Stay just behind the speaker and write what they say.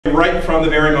right from the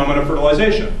very moment of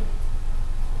fertilization.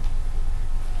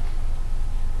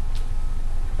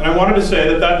 And I wanted to say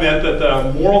that that meant that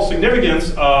the moral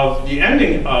significance of the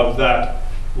ending of that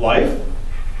life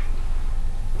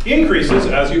increases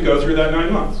as you go through that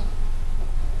 9 months.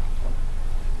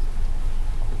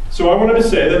 So I wanted to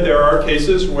say that there are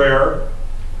cases where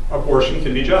abortion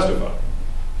can be justified.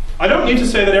 I don't need to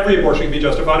say that every abortion can be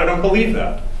justified. I don't believe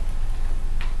that.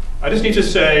 I just need to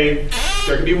say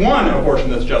there can be one abortion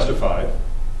that's justified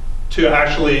to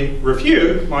actually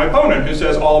refute my opponent who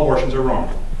says all abortions are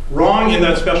wrong. Wrong in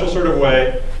that special sort of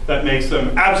way that makes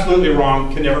them absolutely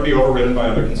wrong, can never be overridden by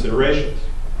other considerations.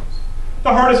 The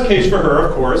hardest case for her,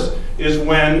 of course, is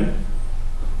when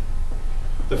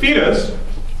the fetus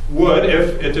would,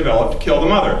 if it developed, kill the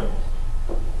mother.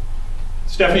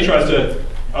 Stephanie tries to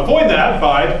avoid that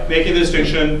by making the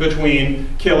distinction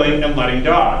between killing and letting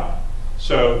die.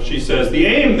 So she says the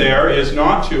aim there is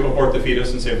not to abort the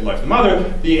fetus and save the life of the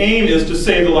mother. The aim is to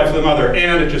save the life of the mother,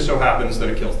 and it just so happens that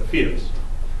it kills the fetus.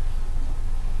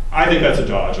 I think that's a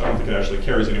dodge. I don't think it actually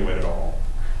carries any weight at all.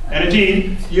 And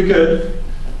indeed, you could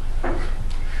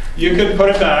put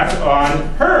it back on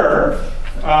her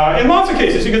in lots of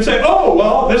cases. You could say, oh,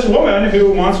 well, this woman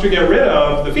who wants to get rid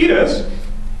of the fetus,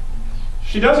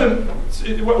 she doesn't,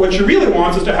 what she really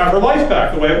wants is to have her life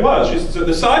back the way it was. So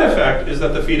the side effect is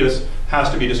that the fetus has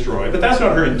to be destroyed, but that's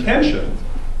not her intention.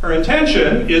 Her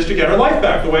intention is to get her life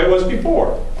back the way it was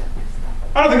before.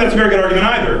 I don't think that's a very good argument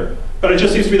either, but it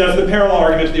just seems to me that's the parallel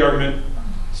argument to the argument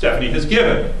Stephanie has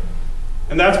given.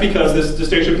 And that's because this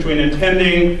distinction between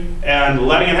intending and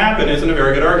letting it happen isn't a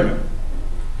very good argument.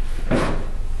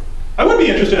 I would be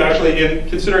interested actually in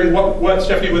considering what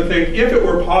Stephanie would think if it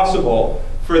were possible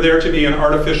for there to be an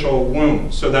artificial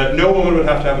womb, so that no woman would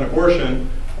have to have an abortion.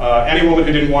 Any woman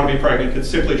who didn't want to be pregnant could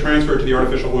simply transfer it to the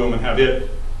artificial womb and have it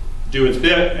do its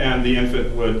bit, and the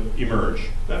infant would emerge.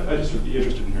 I just would be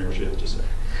interested in hearing what she has to say.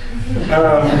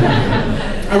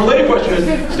 A related question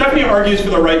is, Stephanie argues for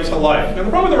the right to life. Now the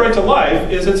problem with the right to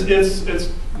life is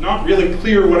it's not really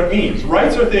clear what it means.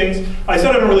 Rights are things, I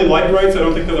said I don't really like rights, I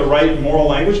don't think they're the right moral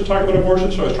language to talk about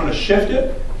abortion, so I was trying to shift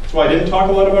it. That's why I didn't talk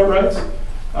a lot about rights.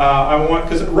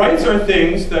 Because rights are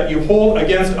things that you hold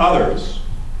against others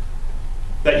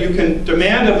that you can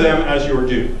demand of them as your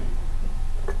due.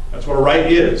 That's what a right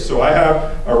is. So I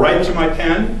have a right to my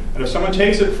pen, and if someone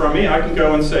takes it from me, I can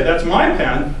go and say, that's my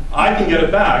pen, I can get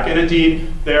it back. And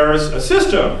indeed, there's a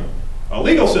system, a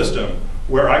legal system,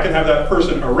 where I can have that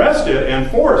person arrested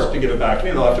and forced to give it back to me,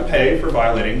 and they'll have to pay for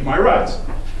violating my rights.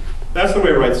 That's the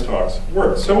way rights talks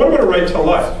work. So what about a right to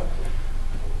life?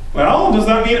 Well, does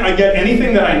that mean I get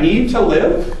anything that I need to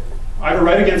live? I have a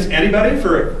right against anybody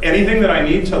for anything that I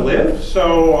need to live?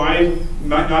 So I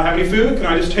might not have any food, can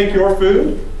I just take your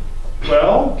food?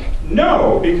 Well,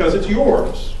 no, because it's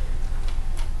yours.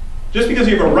 Just because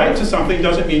you have a right to something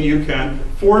doesn't mean you can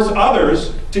force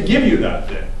others to give you that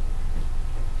thing.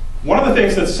 One of the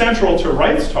things that's central to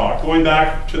rights talk, going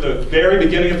back to the very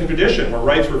beginning of the tradition, where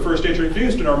rights were first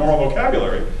introduced in our moral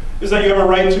vocabulary, is that you have a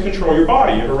right to control your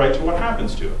body, you have a right to what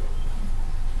happens to it.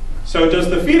 So does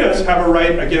the fetus have a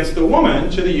right against the woman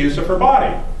to the use of her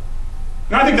body?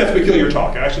 And I think that's peculiar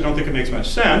talk. I actually don't think it makes much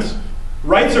sense.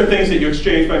 Rights are things that you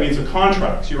exchange by means of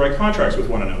contracts. You write contracts with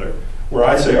one another, where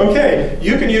I say, okay,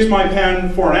 you can use my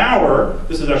pen for an hour.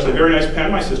 This is actually a very nice pen.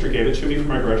 My sister gave it to me for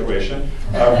my graduation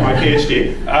of my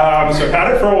PhD. So I've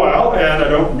had it for a while, and I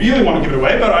don't really want to give it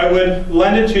away, but I would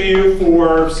lend it to you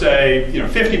for, say,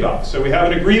 $50. So we have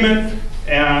an agreement,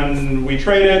 and we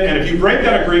trade it, and if you break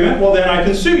that agreement, well, then I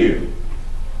can sue you.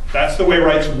 That's the way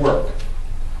rights work.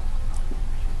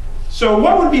 So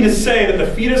what would be to say that the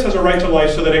fetus has a right to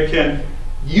life so that it can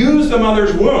use the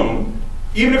mother's womb,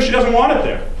 even if she doesn't want it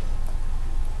there?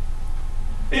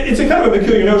 It's a kind of a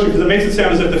peculiar notion because it makes it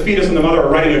sound as if the fetus and the mother are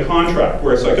writing a contract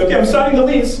where it's like, okay, I'm signing the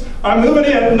lease, I'm moving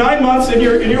in 9 months in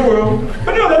your womb.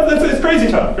 But no, it's crazy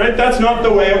talk, right? That's not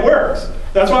the way it works.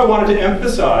 That's why I wanted to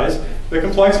emphasize the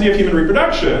complexity of human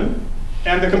reproduction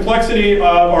and the complexity of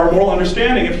our moral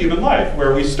understanding of human life,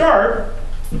 where we start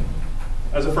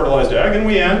as a fertilized egg and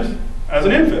we end as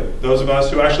an infant, those of us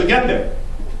who actually get there.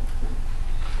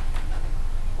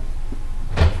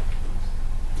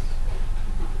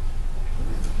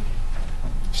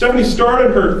 Stephanie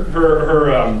started her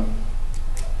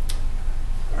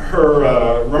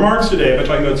remarks today by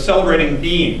talking about celebrating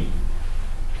being.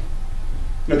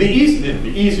 Now,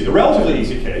 the relatively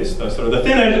easy case, the sort of the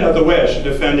thin end of the wedge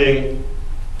defending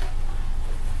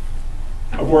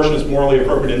abortion is morally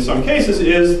appropriate in some cases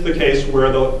is the case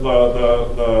where the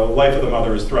life of the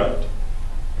mother is threatened.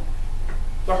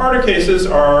 The harder cases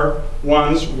are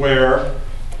ones where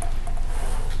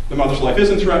the mother's life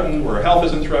isn't threatened, where her health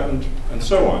isn't threatened, and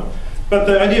so on. But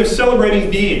the idea of celebrating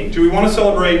being. Do we want to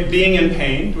celebrate being in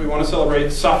pain? Do we want to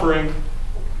celebrate suffering?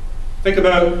 Think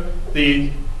about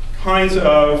the kinds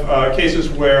of cases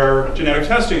where genetic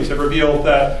testings have revealed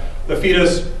that the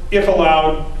fetus, if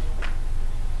allowed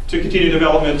to continue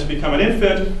development to become an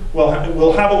infant, will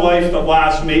have a life that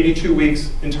lasts maybe 2 weeks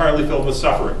entirely filled with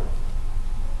suffering.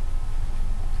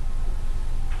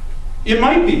 It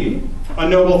might be a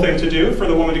noble thing to do for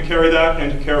the woman to carry that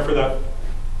and to care for that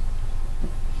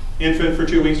infant for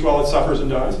 2 weeks while it suffers and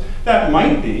dies. That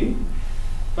might be,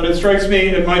 but it strikes me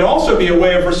it might also be a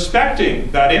way of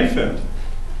respecting that infant,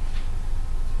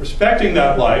 respecting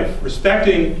that life,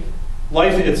 respecting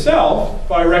life itself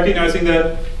by recognizing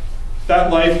that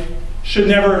that life should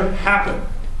never happen,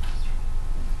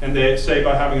 and they say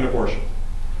by having an abortion.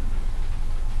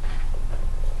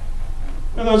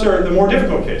 And those are the more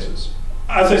difficult cases.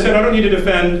 As I said, I don't need to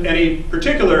defend any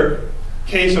particular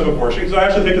case of abortion, because I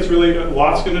actually think it's really,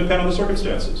 lots going to depend on the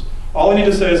circumstances. All I need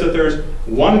to say is that there's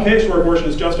one case where abortion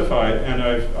is justified, and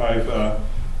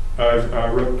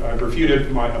I've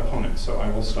refuted my opponent, so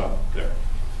I will stop there.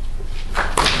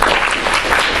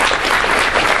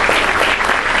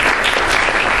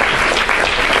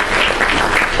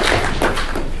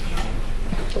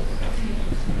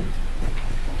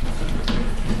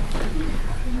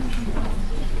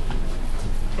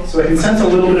 So I can sense a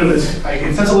little bit of this. I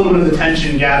can sense a little bit of the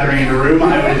tension gathering in the room.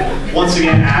 I would once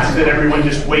again ask that everyone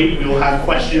just wait. We will have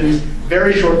questions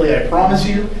very shortly, I promise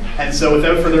you. And so,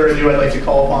 without further ado, I'd like to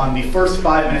call upon the first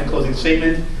 5-minute closing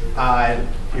statement.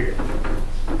 Here.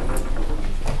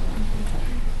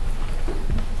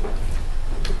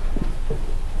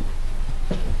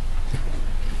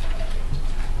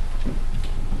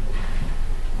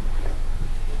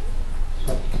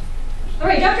 All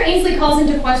right, Dr. AInslie calls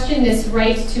into question this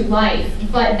right to life,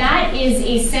 but that is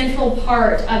a central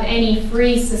part of any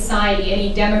free society,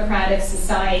 any democratic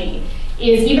society.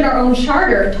 Is even our own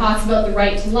charter talks about the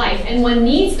right to life, and one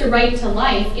needs the right to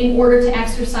life in order to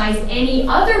exercise any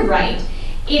other right.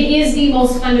 It is the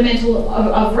most fundamental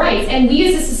of rights, and we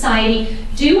as a society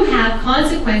do have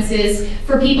consequences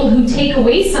for people who take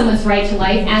away someone's right to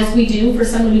life, as we do for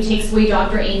someone who takes away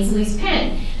Dr. AInslie's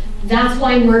pen. That's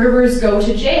why murderers go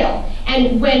to jail.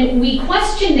 And when we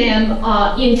question them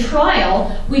in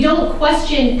trial, we don't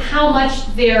question how much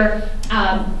their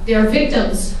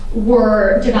victims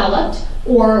were developed,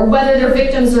 or whether their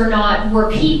victims or not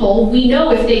were people. We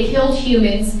know if they killed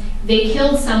humans, they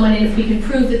killed someone, and if we can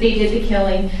prove that they did the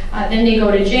killing, then they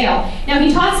go to jail. Now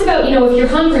he talks about, if you're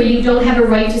hungry, you don't have a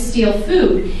right to steal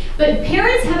food. But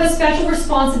parents have a special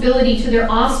responsibility to their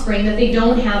offspring that they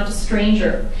don't have to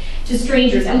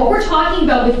strangers. And what we're talking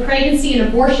about with pregnancy and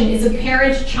abortion is a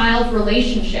parent-child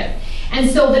relationship. And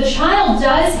so the child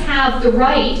does have the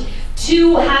right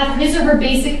to have his or her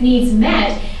basic needs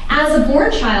met, as a born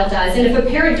child does. And if a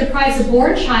parent deprives a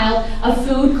born child of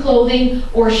food, clothing,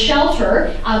 or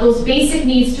shelter, those basic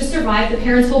needs to survive, the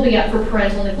parents will be up for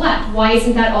parental neglect. Why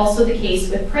isn't that also the case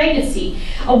with pregnancy?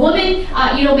 A woman,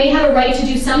 may have a right to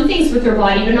do some things with her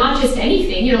body, but not just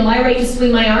anything. My right to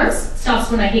swing my arms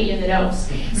stops when I hit you in the nose.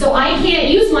 So I can't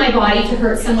use my body to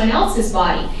hurt someone else's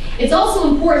body. It's also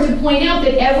important to point out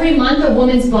that every month a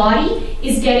woman's body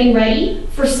is getting ready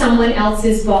for someone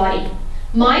else's body.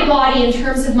 My body, in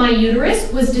terms of my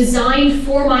uterus, was designed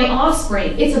for my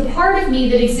offspring. It's a part of me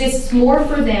that exists more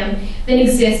for them than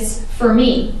exists for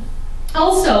me.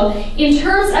 Also, in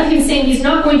terms of him saying he's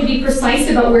not going to be precise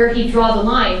about where he'd draw the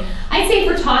line, I'd say if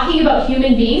we're talking about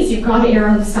human beings, you've got to err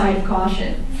on the side of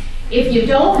caution. If you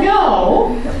don't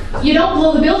know, you don't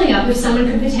blow the building up if someone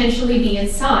could potentially be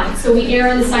inside. So we err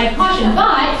on the side of caution.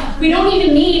 But we don't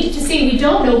even need to say we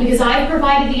don't know, because I've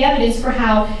provided the evidence for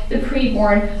how the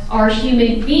preborn are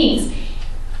human beings.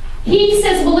 He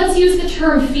says, well, let's use the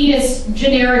term fetus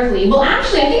generically. Well,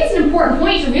 actually, I think it's an important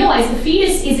point to realize the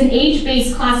fetus is an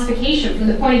age-based classification from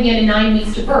the point of the end of 9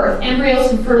 weeks to birth,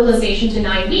 embryos from fertilization to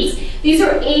 9 weeks. These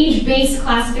are age-based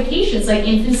classifications, like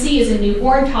infancy is a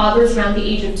newborn, toddlers around the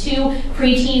age of 2,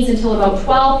 preteens until about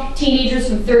 12, teenagers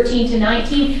from 13 to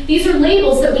 19. These are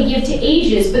labels that we give to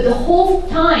ages, but the whole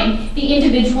time the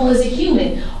individual is a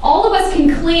human. All of us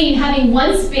can claim having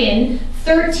once been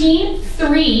 13,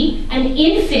 3, an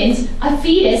infant, a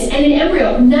fetus, and an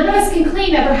embryo. None of us can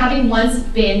claim ever having once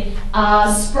been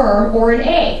a sperm or an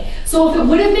egg. So if it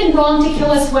would have been wrong to kill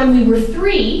us when we were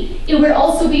 3, it would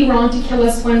also be wrong to kill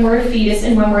us when we're a fetus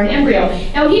and when we're an embryo.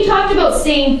 Now he talked about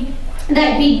saying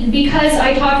that because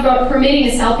I talked about permitting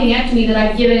a salpingectomy that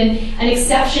I've given an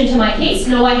exception to my case.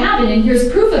 No, I haven't, and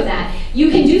here's proof of that. You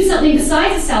can do something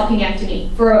besides a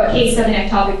salpingectomy for a case of an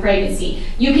ectopic pregnancy.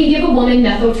 You can give a woman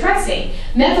methotrexate.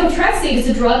 Methotrexate is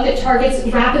a drug that targets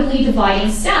rapidly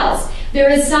dividing cells. There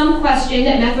is some question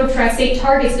that methotrexate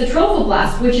targets the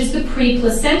trophoblast, which is the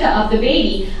pre-placenta of the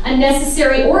baby, a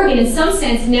necessary organ, in some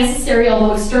sense necessary,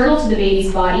 although external to the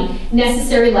baby's body,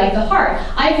 necessary like the heart.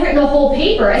 I've written a whole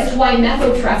paper as to why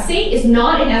methotrexate is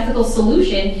not an ethical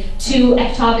solution to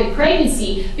ectopic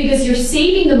pregnancy, because you're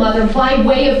saving the mother by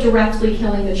way of directly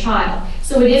killing the child.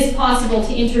 So it is possible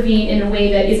to intervene in a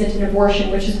way that isn't an abortion,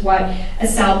 which is what a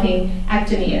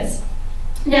salpingectomy is.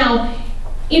 Now,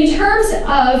 in terms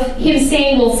of him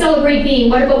saying, well, celebrate being,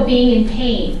 what about being in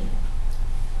pain?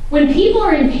 When people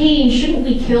are in pain, shouldn't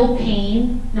we kill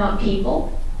pain, not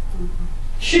people?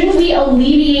 Shouldn't we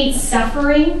alleviate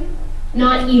suffering,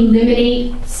 not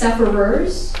eliminate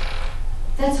sufferers?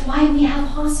 That's why we have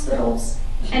hospitals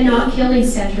and not killing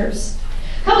centers.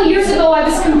 A couple years ago, I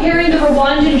was comparing the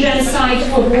Rwandan genocide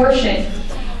to abortion,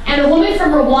 and a woman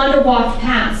from Rwanda walked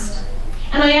past.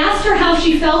 And I asked her how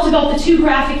she felt about the two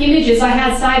graphic images I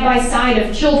had side by side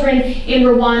of children in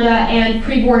Rwanda and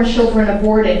preborn children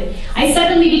aborted. I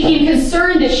suddenly became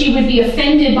concerned that she would be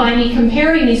offended by me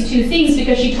comparing these two things,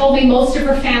 because she told me most of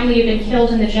her family had been killed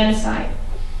in the genocide.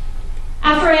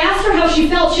 After I asked her how she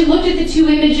felt, she looked at the two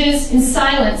images in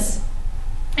silence.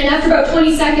 And after about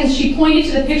 20 seconds, she pointed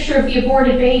to the picture of the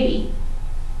aborted baby.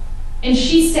 And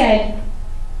she said,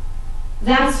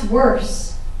 "That's worse.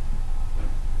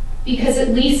 Because at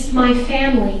least my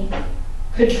family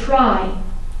could try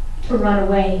to run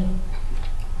away."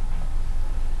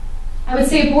 I would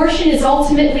say abortion is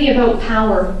ultimately about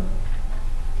power.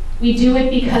 We do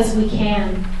it because we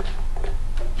can.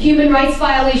 Human rights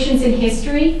violations in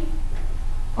history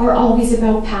are always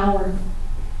about power.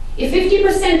 If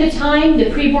 50% of the time the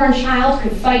preborn child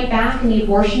could fight back and the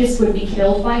abortionist would be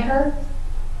killed by her,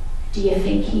 do you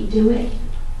think he'd do it?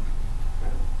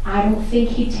 I don't think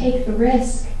he'd take the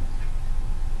risk.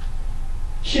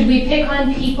 Should we pick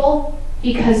on people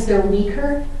because they're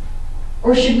weaker?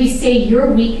 Or should we say your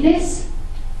weakness,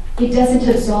 it doesn't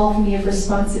absolve me of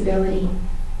responsibility.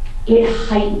 It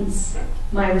heightens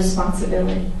my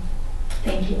responsibility.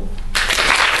 Thank you.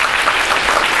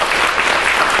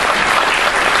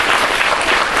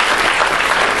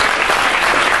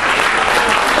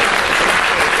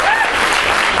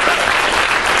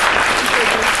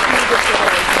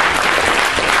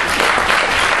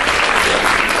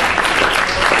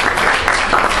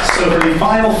 So for the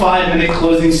final 5-minute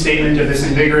closing statement of this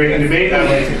invigorating debate, I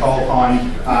would like to call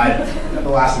upon the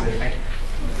last of it.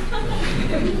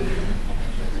 Thank you.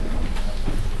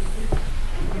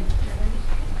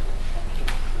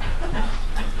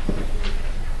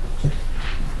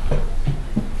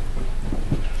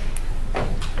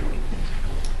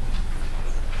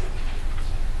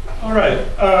 All right.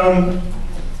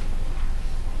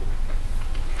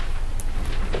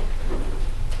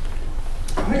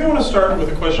 I think I want to start with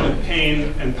a question of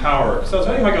pain and power. So I'll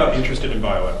tell you how I got interested in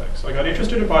bioethics. I got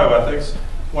interested in bioethics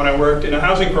when I worked in a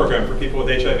housing program for people with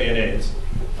HIV and AIDS.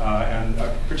 And in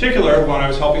particular, when I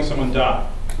was helping someone die.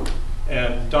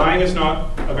 And dying is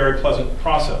not a very pleasant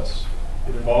process.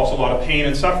 It involves a lot of pain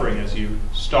and suffering as you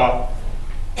stop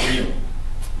breathing.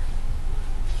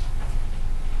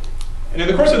 And in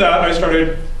the course of that, I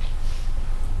started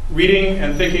reading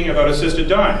and thinking about assisted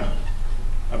dying,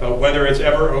 about whether it's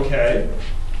ever okay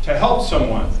to help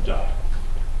someone die.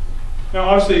 Now,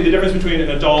 obviously, the difference between an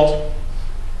adult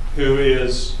who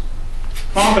is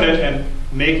confident and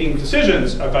making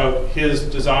decisions about his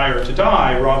desire to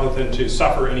die rather than to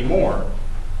suffer anymore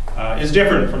is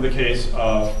different from the case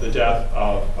of the death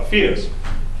of a fetus.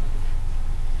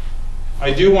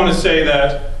 I do want to say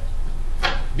that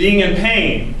being in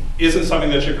pain isn't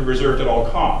something that should be reserved at all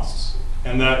costs,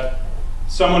 and that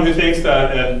someone who thinks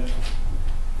that a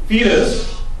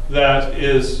fetus that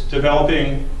is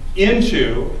developing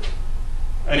into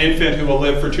an infant who will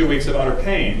live for 2 weeks of utter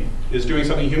pain is doing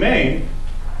something humane,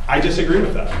 I disagree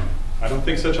with that. I don't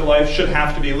think such a life should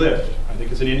have to be lived. I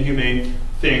think it's an inhumane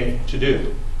thing to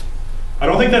do. I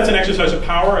don't think that's an exercise of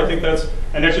power. I think that's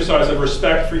an exercise of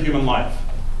respect for human life.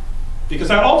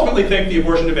 Because I ultimately think the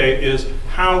abortion debate is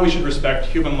how we should respect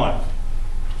human life.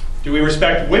 Do we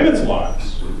respect women's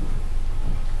lives?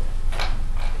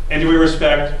 And do we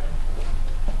respect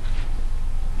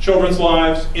children's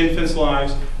lives, infants'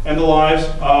 lives, and the lives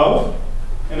of,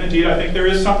 and indeed I think there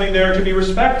is something there to be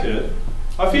respected,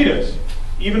 a fetus,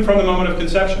 even from the moment of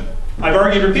conception. I've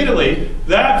argued repeatedly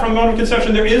that from the moment of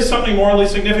conception there is something morally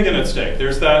significant at stake.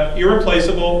 There's that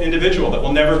irreplaceable individual that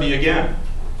will never be again.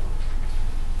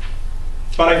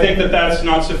 But I think that that's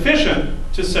not sufficient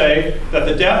to say that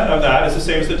the death of that is the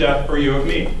same as the death for you of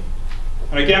me.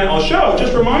 And again, I'll show,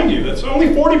 just remind you, that's only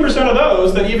 40% of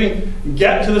those that even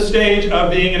get to the stage of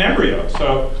being an embryo.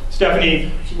 So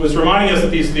Stephanie was reminding us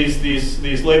that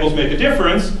these labels make a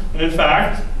difference, and in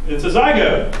fact, it's a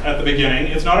zygote at the beginning.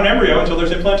 It's not an embryo until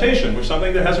there's implantation, which is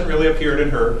something that hasn't really appeared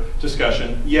in her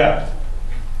discussion yet.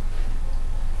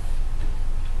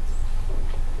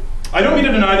 I don't mean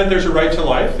to deny that there's a right to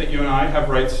life, that you and I have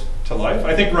rights to life.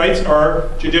 I think rights are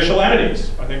judicial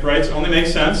entities. I think rights only make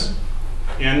sense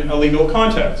in a legal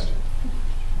context.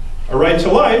 A right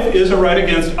to life is a right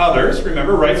against others.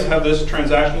 Remember, rights have this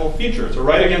transactional feature. It's a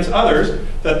right against others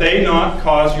that they not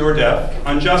cause your death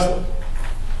unjustly.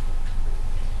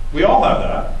 We all have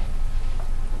that.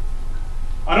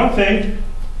 I don't think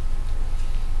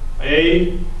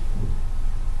a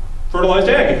fertilized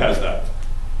egg has that.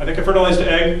 I think a fertilized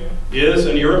egg is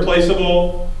an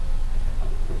irreplaceable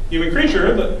human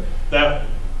creature that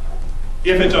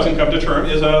if it doesn't come to term,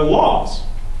 is a loss.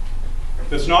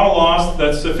 It's not a loss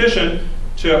that's sufficient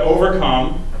to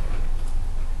overcome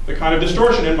the kind of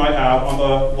distortion it might have on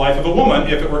the life of a woman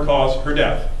if it were cause her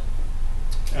death.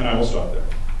 And I will stop there.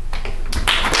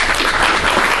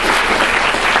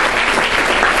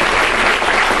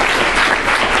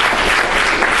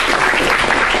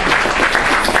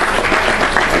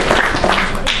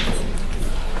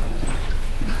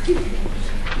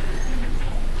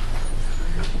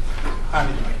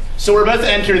 So we're about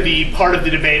to enter the part of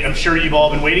the debate I'm sure you've all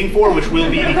been waiting for, which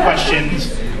will be the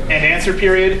questions and answer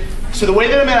period. So the way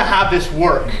that I'm going to have this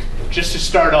work, just to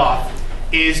start off,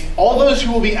 is all those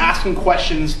who will be asking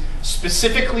questions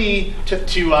specifically to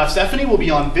Stephanie will be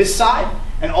on this side,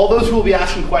 and all those who will be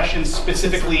asking questions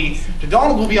specifically to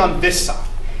Donald will be on this side.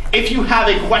 If you have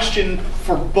a question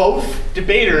for both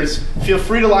debaters, feel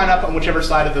free to line up on whichever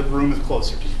side of the room is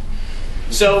closer to you.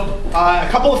 So a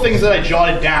couple of things that I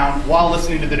jotted down while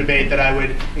listening to the debate that I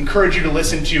would encourage you to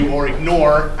listen to or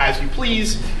ignore as you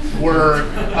please were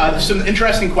some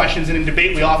interesting questions. And in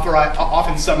debate, we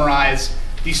often summarize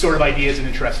these sort of ideas in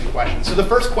interesting questions. So the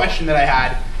first question that I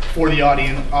had for the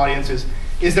audience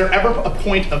is there ever a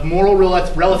point of moral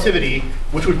relativity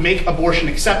which would make abortion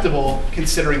acceptable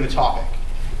considering the topic?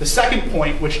 The second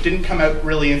point, which didn't come out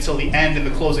really until the end in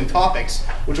the closing topics,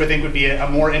 which I think would be a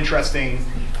more interesting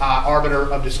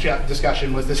arbiter of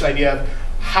discussion, was this idea of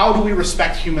how do we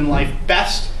respect human life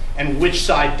best and which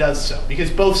side does so?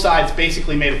 Because both sides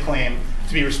basically made a claim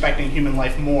to be respecting human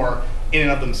life more in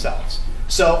and of themselves.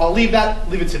 So I'll leave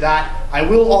it to that. I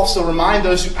will also remind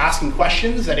those who are asking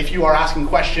questions that if you are asking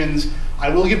questions, I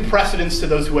will give precedence to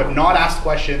those who have not asked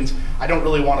questions. I don't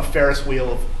really want a Ferris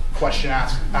wheel of question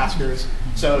askers.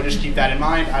 So just keep that in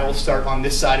mind. I will start on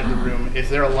this side of the room. Is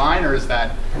there a line or is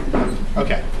that?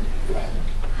 Okay.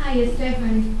 Hi,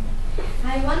 Stephanie.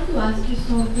 I want to ask you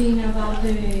something about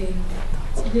the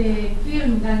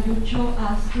film that you showed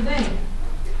us today.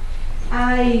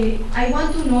 I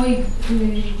want to know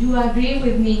if you agree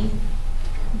with me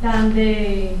that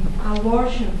the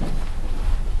abortion,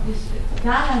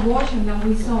 that abortion that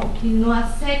we saw is not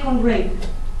a second rape.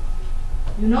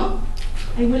 You know?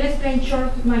 I will explain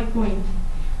short my point.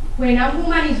 When a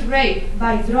woman is raped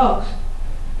by drugs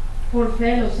for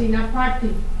fellows in a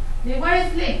party, they were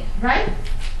asleep, right?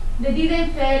 They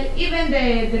didn't feel even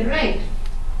the rape.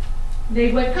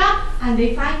 They wake up and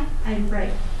they find I'm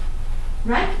raped,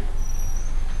 right?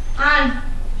 And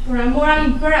for a moral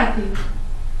imperative,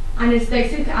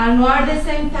 anesthetics are not at the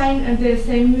same time the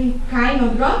same kind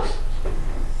of drugs,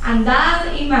 and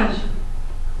that image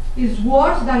is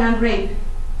worse than a rape.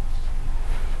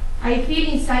 I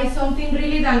feel inside something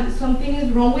really that something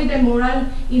is wrong with the moral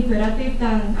imperative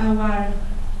that our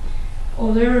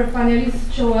other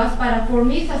panelists show us, but for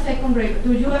me it's a second rape.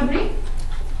 Do you agree?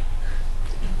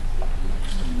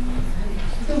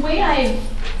 The way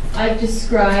I've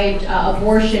described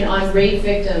abortion on rape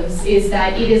victims is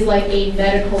that it is like a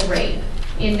medical rape,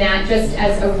 in that just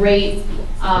as a rape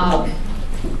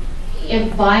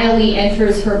it vilely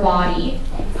enters her body,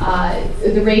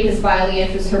 the rapist vilely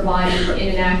enters her body in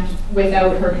an act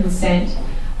without her consent.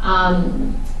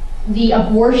 The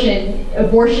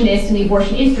abortionist and the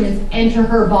abortion instruments enter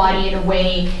her body in a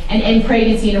way, and end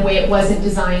pregnancy in a way it wasn't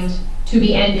designed to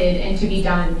be ended and to be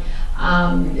done.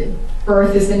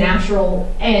 Birth is the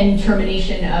natural end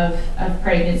termination of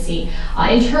pregnancy.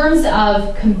 In terms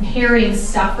of comparing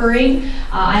suffering,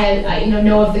 I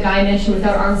know of the guy I mentioned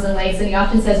without arms and legs, and he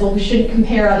often says, well, we shouldn't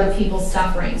compare other people's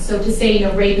suffering. So to say,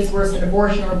 rape is worse than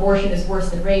abortion or abortion is worse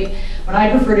than rape, what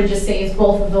I prefer to just say is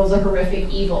both of those are horrific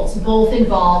evils. Both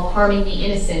involve harming the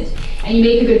innocent And you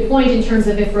make a good point in terms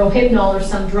of if Rohypnol or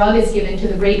some drug is given to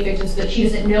the rape victim so that she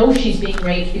doesn't know she's being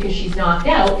raped because she's knocked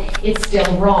out, it's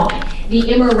still wrong.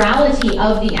 The immorality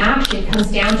of the action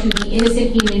comes down to the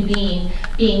innocent human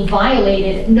being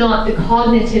violated, not the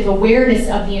cognitive awareness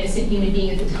of the innocent human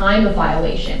being at the time of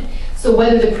violation. So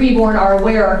whether the preborn are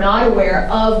aware or not aware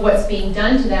of what's being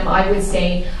done to them, I would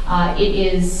say it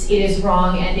is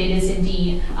wrong, and it is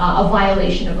indeed a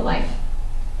violation of a life.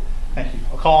 Thank you.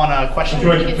 I'll call on a question.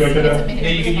 Do I get Yeah,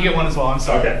 you get one as well. I'm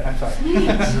sorry. Okay. I'm sorry.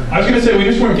 I was going to say, we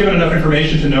just weren't given enough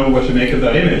information to know what to make of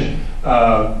that image.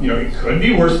 It could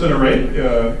be worse than a rape.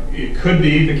 It could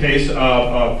be the case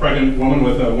of a pregnant woman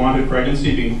with a wanted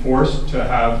pregnancy being forced to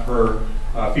have her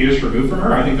fetus removed from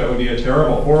her. I think that would be a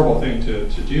terrible, horrible thing to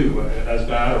do, as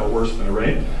bad or worse than a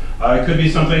rape. It could be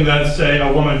something that, say,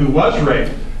 a woman who was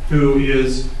raped, who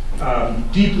is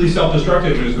deeply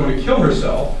self-destructive and is going to kill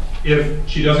herself if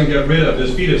she doesn't get rid of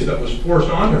this fetus that was forced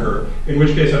onto her, in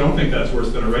which case I don't think that's worse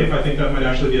than a rape. I think that might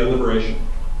actually be a liberation.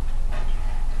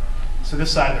 So this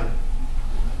side of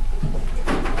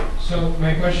So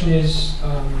my question is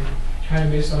kind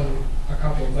of based on a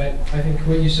couple, but I think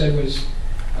what you said was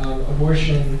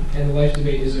abortion and the life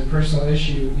debate is a personal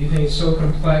issue. You think it's so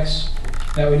complex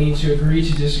that we need to agree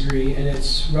to disagree, and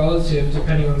it's relative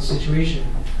depending on the situation.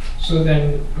 So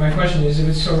then my question is, if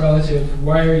it's so relative,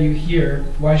 why are you here?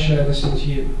 Why should I listen to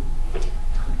you?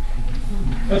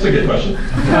 That's a good question.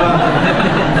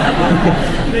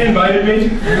 They invited me.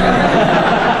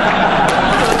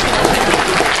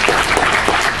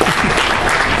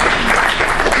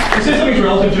 To say something's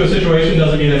relative to a situation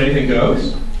doesn't mean that anything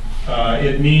goes.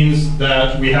 It means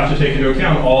that we have to take into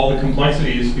account all the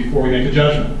complexities before we make a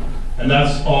judgment. And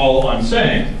that's all I'm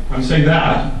saying. I'm saying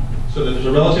that so that there's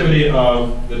a relativity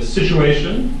of the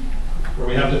situation where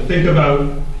we have to think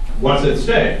about what's at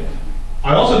stake.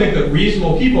 I also think that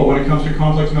reasonable people, when it comes to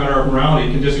complex matter of morality,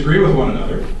 can disagree with one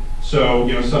another. So,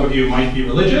 some of you might be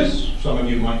religious, some of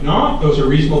you might not. Those are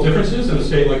reasonable differences. In a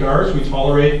state like ours, we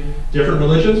tolerate different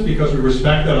religions because we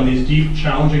respect that on these deep,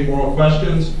 challenging moral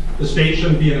questions, the state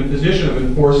shouldn't be in a position of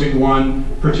enforcing one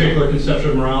particular conception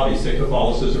of morality, say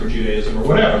Catholicism or Judaism or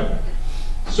whatever.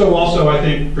 So also, I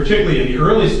think, particularly in the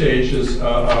early stages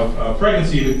of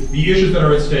pregnancy, the issues that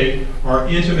are at stake are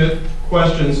intimate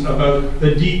questions about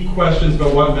the deep questions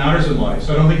about what matters in life.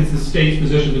 So I don't think it's the state's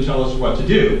position to tell us what to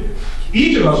do.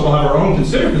 Each of us will have our own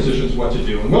considered positions what to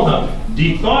do, and we'll have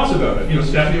deep thoughts about it.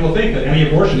 Stephanie will think that any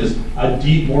abortion is a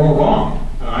deep moral wrong.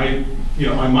 I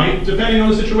might, depending on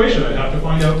the situation, I'd have to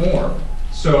find out more.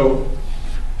 So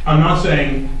I'm not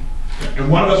saying, and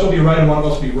one of us will be right and one of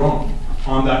us will be wrong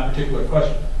on that particular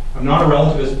question. I'm not a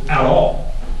relativist at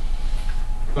all.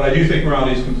 But I do think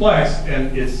morality is complex,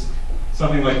 and it's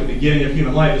something like the beginning of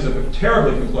human life is a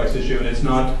terribly complex issue, and it's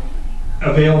not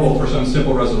available for some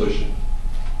simple resolution.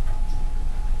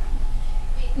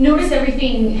 Notice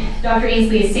everything Dr.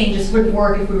 Ainsley is saying just wouldn't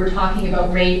work if we were talking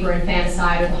about rape or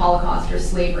infanticide or the Holocaust or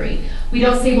slavery. We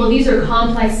don't say, well, these are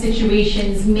complex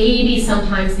situations, maybe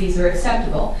sometimes these are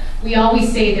acceptable. We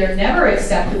always say they're never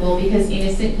acceptable because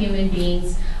innocent human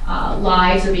beings'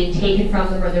 lives are being taken from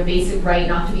them, or their basic right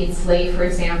not to be enslaved, for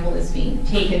example, is being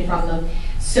taken from them.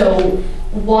 So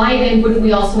why then wouldn't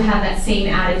we also have that same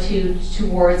attitude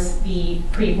towards the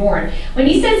preborn? When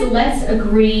he says, let's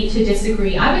agree to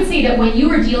disagree, I would say that when you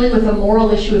are dealing with a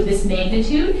moral issue of this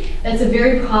magnitude, that's a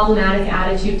very problematic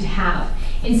attitude to have.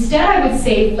 Instead, I would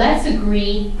say, let's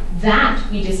agree that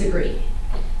we disagree.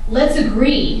 Let's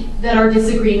agree that our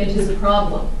disagreement is a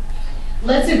problem.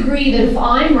 Let's agree that if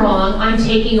I'm wrong, I'm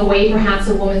taking away perhaps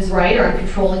a woman's right, or I'm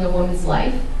controlling a woman's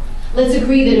life. Let's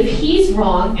agree that if he's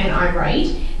wrong and I'm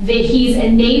right, that he's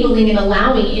enabling and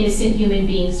allowing innocent human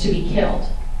beings to be killed.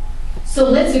 So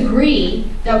let's agree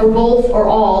that we're both or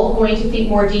all going to think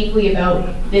more deeply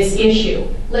about this issue.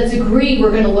 Let's agree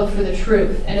we're going to look for the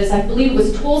truth. And as I believe it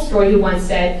was Tolstoy who once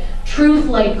said, truth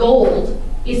like gold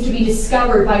is to be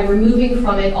discovered by removing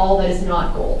from it all that is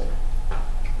not gold.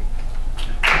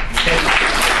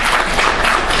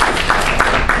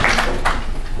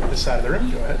 this side of the room.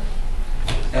 Go ahead.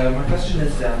 My question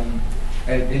is,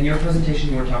 in your presentation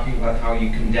you were talking about how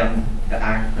you condemn the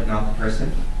act but not the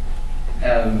person.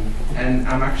 And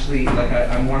I'm actually,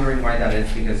 I'm wondering why that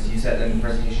is, because you said in the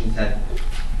presentation you said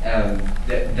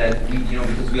that we,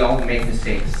 because we all make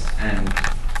mistakes, and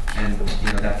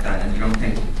that's that, and you don't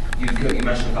think, you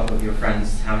mentioned a couple of your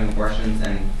friends having abortions,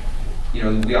 and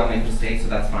we all make mistakes, so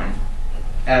that's fine.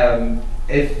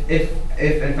 If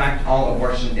in fact all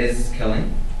abortion is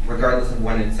killing, regardless of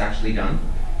when it's actually done,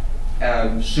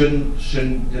 shouldn't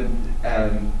the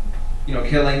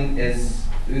killing is,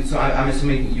 so I'm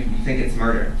assuming you think it's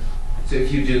murder. So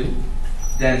if you do,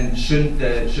 then shouldn't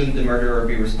the murderer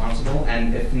be responsible?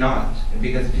 And if not,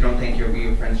 because if you don't think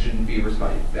your friends shouldn't be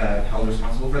held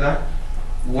responsible for that,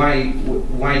 why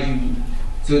do you?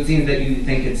 So it seems that you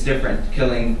think it's different.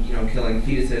 Killing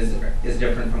fetuses is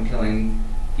different from killing,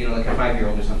 like a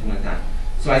 5-year-old or something like that.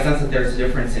 So I sense that there's a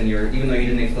difference in your, even though you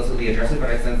didn't explicitly address it, but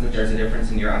I sense that there's a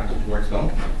difference in your attitude towards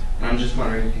both. And I'm just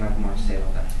wondering if you have more to say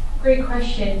about that. Great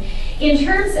question. In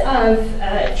terms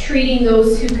of treating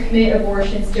those who commit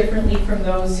abortions differently from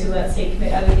those who, let's say,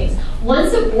 commit other things,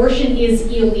 once abortion is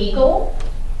illegal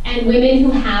and women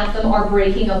who have them are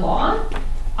breaking a law,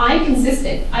 I'm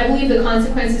consistent. I believe the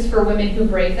consequences for women who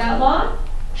break that law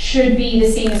should be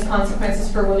the same as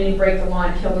consequences for women who break the law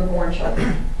and kill their born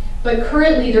children. But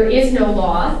currently there is no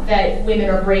law that women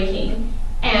are breaking.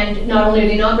 And not only are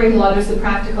they not breaking the law, there's the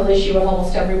practical issue of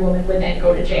almost every woman would then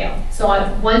go to jail. So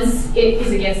once it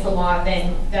is against the law,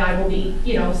 then I will be,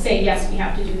 say, yes, we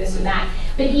have to do this or that.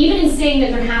 But even in saying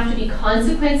that there have to be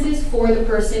consequences for the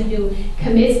person who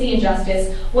commits the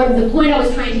injustice, what the point I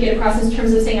was trying to get across is in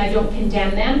terms of saying I don't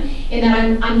condemn them, in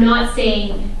that I'm not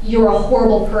saying you're a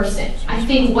horrible person. I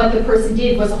think what the person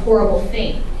did was a horrible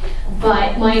thing.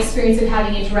 But my experience of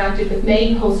having interacted with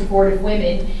many post-abortive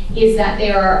women is that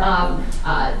they are,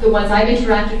 the ones I've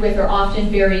interacted with are often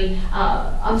very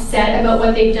upset about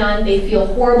what they've done. They feel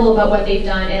horrible about what they've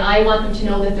done, and I want them to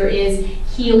know that there is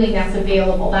healing that's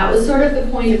available. That was sort of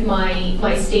the point of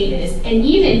my statement. And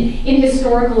even in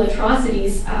historical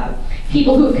atrocities,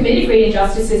 people who have committed great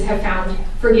injustices have found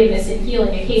forgiveness and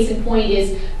healing. A case in point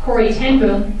is Corrie ten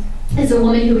Boom, is a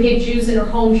woman who hid Jews in her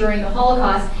home during the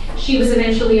Holocaust. She was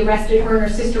eventually arrested. Her and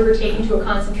her sister were taken to a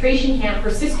concentration camp.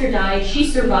 Her sister died. She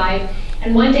survived.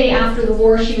 And one day after the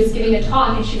war, she was giving a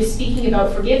talk and she was speaking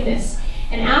about forgiveness.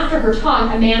 And after her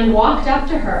talk, a man walked up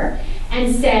to her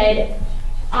and said,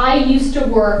 I used to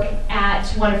work at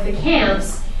one of the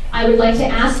camps. I would like to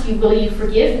ask you, will you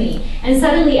forgive me? And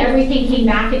suddenly everything came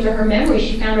back into her memory.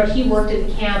 She found out he worked at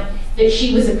the camp that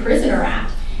she was a prisoner at.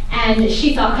 And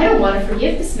she thought, I don't want to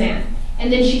forgive this man.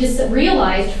 And then she just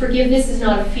realized forgiveness is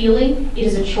not a feeling, it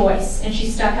is a choice. And she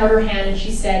stuck out her hand and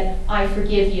she said, I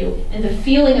forgive you. And the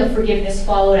feeling of forgiveness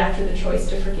followed after the choice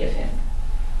to forgive him.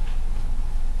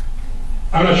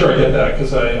 I'm not sure I get that,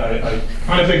 because I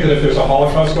kind of think that if there's a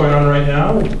Holocaust going on right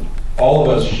now, all of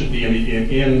us should be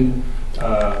in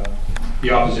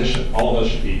the opposition. All of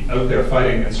us should be out there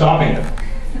fighting and stopping it.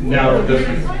 Now,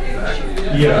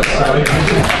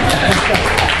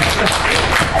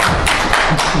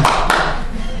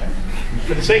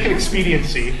 For the sake of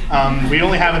expediency, we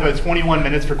only have about 21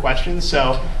 minutes for questions,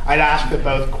 so I'd ask that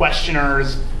both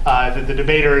questioners, the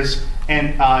debaters,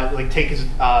 and take as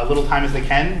little time as they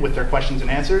can with their questions and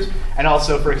answers, and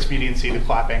also for expediency, the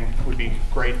clapping would be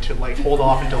great to hold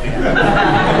off until the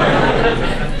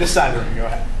end. This side of the room, go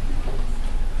ahead.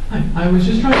 I was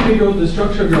just trying to figure out the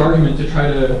structure of your argument to try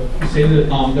to say that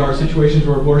there are situations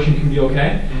where abortion can be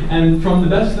okay. And from the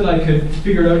best that I could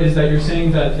figure out is that you're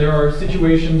saying that there are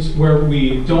situations where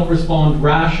we don't respond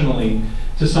rationally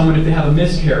to someone if they have a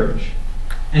miscarriage.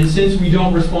 And since we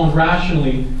don't respond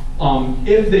rationally,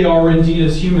 if they are indeed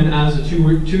as human as a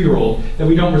two-year-old, that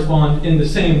we don't respond in the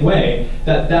same way,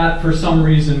 that for some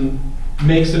reason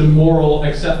makes it a morally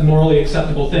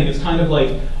acceptable thing. It's kind of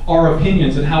like our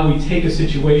opinions and how we take a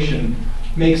situation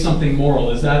makes something moral.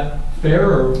 Is that fair?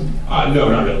 Or? No,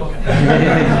 not really.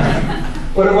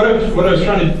 What I was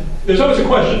trying to, there's always a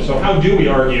question. So how do we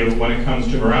argue when it comes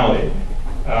to morality?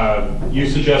 You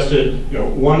suggested,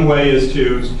 one way is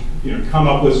to, come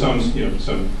up with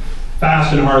some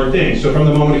fast and hard things. So from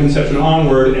the moment of conception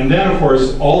onward, and then of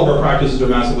course all of our practices are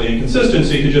massively inconsistent.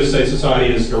 So you could just say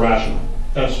society is irrational.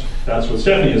 That's what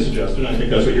Stephanie has suggested, and I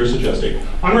think that's what you're suggesting.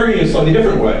 I'm arguing a slightly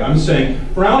different way. I'm saying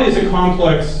morality is a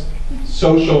complex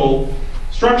social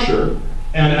structure,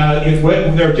 and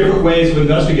there are different ways of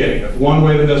investigating it. One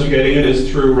way of investigating it is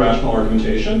through rational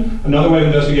argumentation. Another way of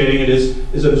investigating it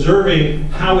is observing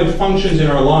how it functions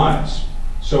in our lives.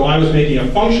 So I was making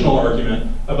a functional argument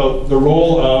about the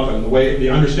role of and the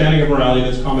understanding of morality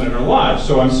that's common in our lives.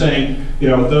 So I'm saying,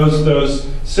 those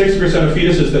 60% of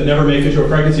fetuses that never make it to a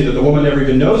pregnancy, that the woman never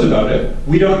even knows about it,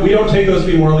 we don't take those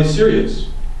to be morally serious.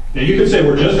 Now you could say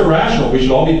we're just irrational. We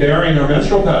should all be burying our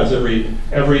menstrual pads every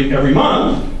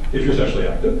month if you're sexually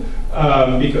active,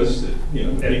 because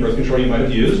any birth control you might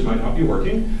have used might not be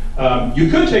working. You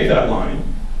could take that line.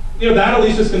 That at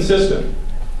least is consistent.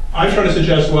 I'm trying to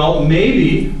suggest, well,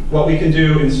 maybe what we can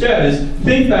do instead is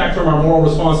think back from our moral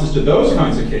responses to those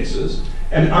kinds of cases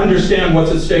and understand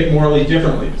what's at stake morally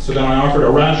differently. So then I offered a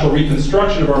rational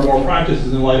reconstruction of our moral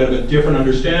practices in light of a different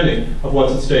understanding of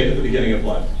what's at stake at the beginning of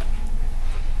life.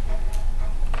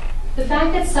 The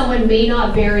fact that someone may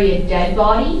not bury a dead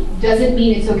body doesn't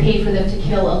mean it's okay for them to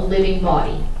kill a living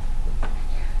body.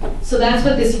 So that's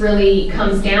what this really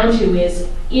comes down to is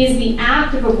the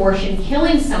act of abortion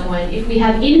killing someone? If we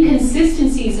have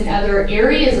inconsistencies in other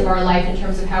areas of our life in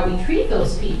terms of how we treat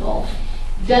those people,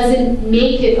 doesn't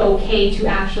make it okay to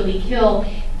actually kill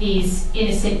these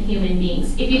innocent human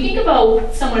beings. If you think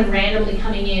about someone randomly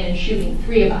coming in and shooting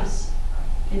 3 of us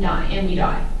and we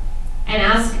die,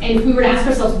 and if we were to ask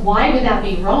ourselves, why would that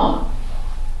be wrong?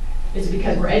 Is it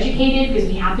because we're educated, because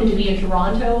we happen to be in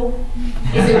Toronto?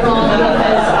 Is it wrong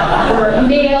because we're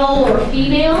male or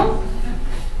female?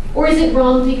 Or is it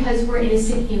wrong because we're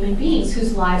innocent human beings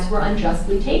whose lives were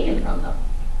unjustly taken from them?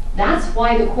 That's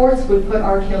why the courts would put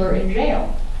our killer in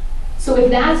jail. So if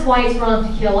that's why it's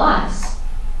wrong to kill us,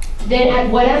 then at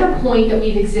whatever point that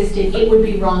we've existed, it would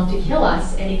be wrong to kill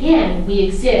us. And again, we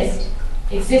existed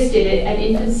at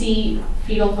infancy,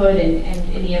 fetalhood, and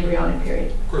in the embryonic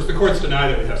period. Of course, the courts deny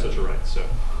that we have such a right, so.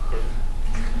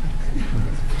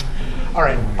 All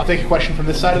right, I'll take a question from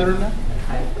this side of the room now.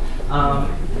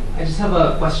 Hi. I just have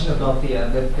a question about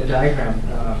the diagram,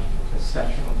 the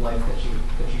spectrum of life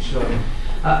that you showed.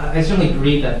 I certainly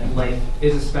agree that life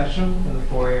is a spectrum in the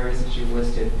 4 areas that you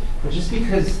listed, but just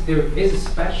because there is a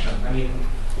spectrum, I mean,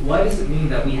 why does it mean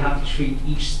that we have to treat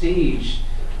each stage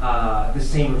the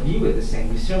same or view it the same?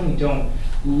 We certainly don't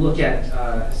look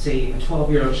at, say, a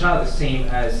 12-year-old child the same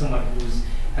as someone who's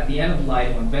at the end of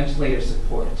life on ventilator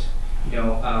support. You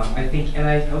know, I think, and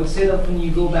I would say that when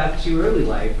you go back to early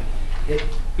life, it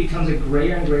becomes a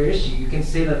grayer and grayer issue. You can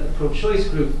say that the pro-choice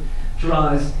group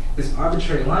draws this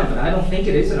arbitrary line, but I don't think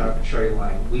it is an arbitrary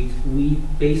line. We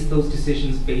base those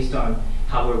decisions based on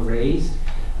how we're raised,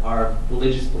 our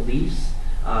religious beliefs,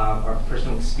 our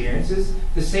personal experiences,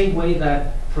 the same way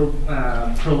that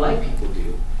pro-life people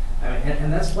do. I mean,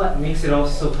 and that's what makes it all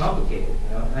so complicated.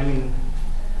 You know, I mean,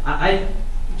 I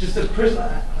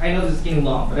know this is getting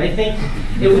long, but I think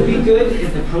it would be good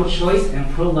if the pro-choice and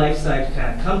pro-life side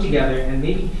kind of come together and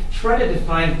maybe try to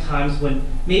define times when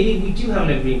maybe we do have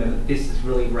an agreement that this is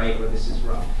really right or this is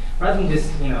wrong, rather than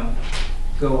just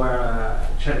go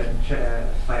try to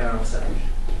fight our own side.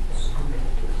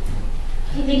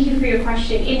 Okay, thank you for your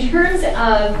question. In terms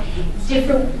of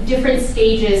different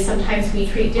stages, sometimes we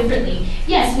treat differently.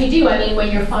 Yes, we do. I mean,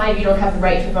 when you're 5, you don't have the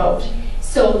right to vote.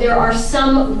 So there are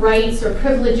some rights or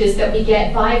privileges that we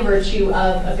get by virtue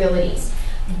of abilities.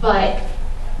 But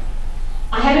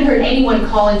I haven't heard anyone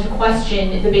call into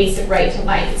question the basic right to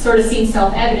life. It sort of seems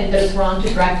self-evident that it's wrong to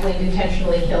directly and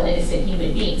intentionally kill innocent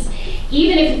human beings.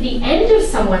 Even if at the end of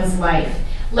someone's life,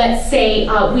 let's say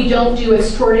we don't do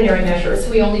extraordinary measures,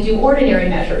 we only do ordinary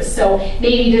measures. So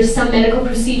maybe there's some medical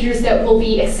procedures that will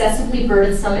be excessively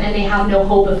burdensome and they have no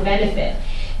hope of benefit.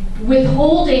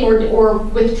 Withholding or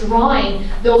withdrawing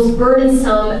those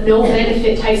burdensome, no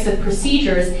benefit types of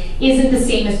procedures isn't the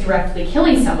same as directly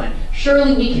killing someone.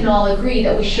 Surely we can all agree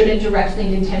that we shouldn't directly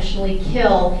and intentionally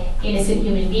kill innocent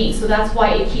human beings. So that's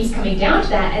why it keeps coming down to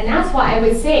that, and that's why I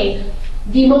would say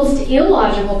the most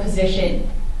illogical position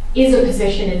is a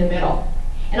position in the middle.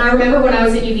 And I remember when I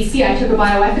was at UBC, I took a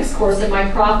bioethics course and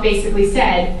my prof basically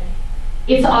said,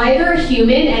 it's either a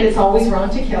human and it's always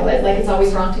wrong to kill it, like it's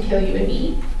always wrong to kill you and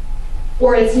me,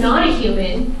 or it's not a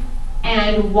human,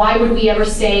 and why would we ever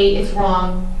say it's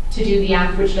wrong to do the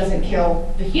act which doesn't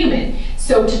kill the human?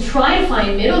 So to try to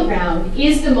find middle ground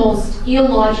is the most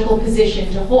illogical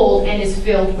position to hold and is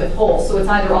filled with holes. So it's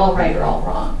either all right or all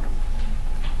wrong.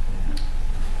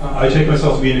 I take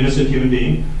myself to be an innocent human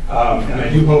being, and I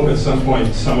do hope at some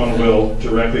point someone will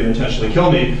directly and intentionally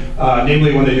kill me,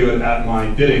 namely when they do it at my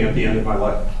bidding at the end of my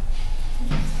life.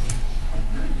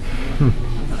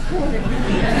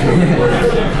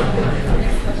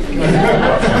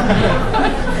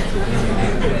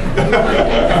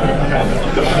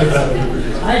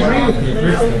 I agree with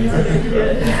you.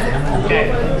 Okay.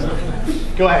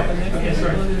 Go ahead. Okay,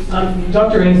 sorry.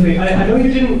 Dr. Ainsley, I know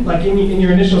you didn't, like in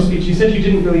your initial speech, you said you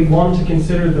didn't really want to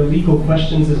consider the legal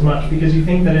questions as much because you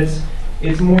think that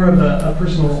it's more of a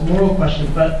personal moral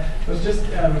question. But it was just,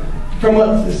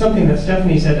 from something that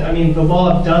Stephanie said, I mean, the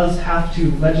law does have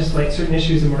to legislate certain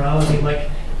issues of morality, like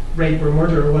rape or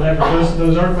murder or whatever.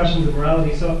 Those are questions of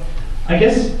morality. So I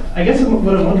guess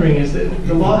what I'm wondering is that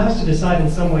the law has to decide in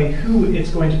some way who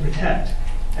it's going to protect.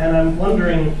 And I'm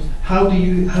wondering, how do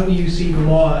you see the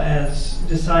law as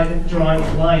drawing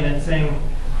a line and saying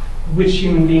which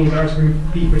human beings are to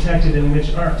be protected and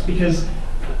which aren't? Because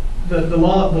the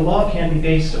law can't be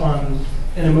based on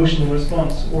an emotional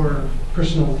response or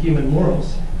personal human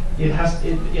morals. It has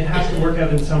to work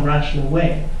out in some rational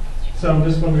way. So I'm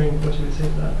just wondering what you would say to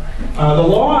that. The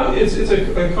law, it's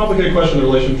a complicated question, the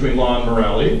relation between law and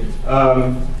morality.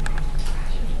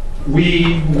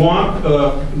 We want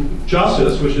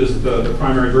justice, which is the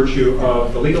primary virtue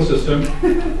of the legal system,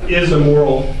 is a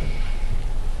moral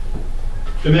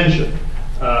dimension.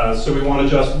 So we want a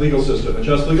just legal system. A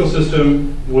just legal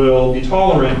system will be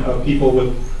tolerant of people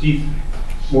with deep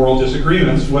moral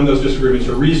disagreements when those disagreements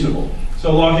are reasonable.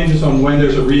 So law hinges on when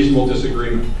there's a reasonable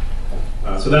disagreement.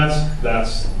 So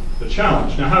that's the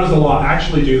challenge. Now, how does the law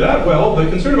actually do that? Well, the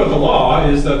concern about the law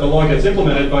is that the law gets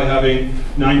implemented by having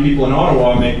 9 people in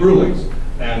Ottawa make rulings.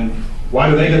 And why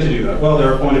do they get to do that? Well,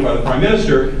 they're appointed by the Prime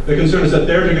Minister. The concern is that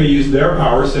they're going to use their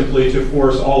power simply to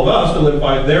force all of us to live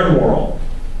by their moral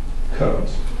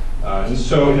codes. And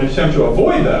so in an attempt to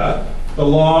avoid that, the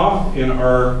law in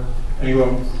our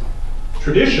Anglo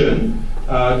tradition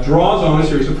draws on a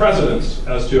series of precedents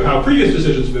as to how previous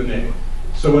decisions have been made.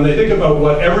 So when they think about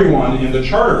what everyone in the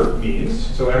Charter means,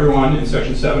 so everyone in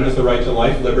Section 7 has the right to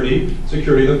life, liberty,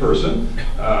 security of the person,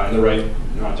 and the right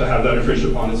not to have that infringed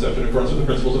upon except in accordance with the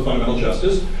principles of fundamental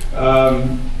justice.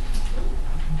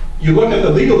 You look at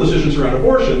the legal decisions around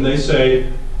abortion, they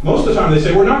say, most of the time they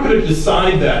say, we're not going to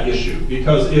decide that issue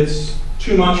because it's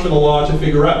too much for the law to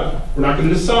figure out. We're not going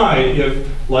to decide if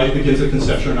life begins at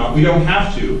conception or not. We don't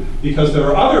have to because there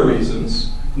are other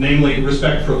reasons, namely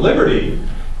respect for liberty,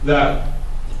 that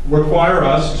require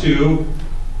us to,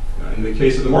 in the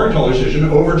case of the Morgentaler decision,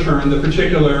 overturn the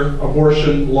particular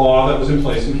abortion law that was in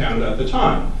place in Canada at the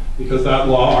time, because that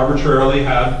law arbitrarily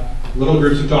had little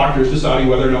groups of doctors deciding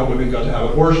whether or not women got to have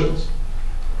abortions.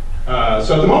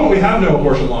 So at the moment we have no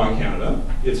abortion law in Canada.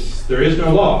 There is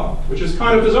no law, which is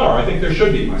kind of bizarre. I think there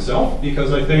should be myself,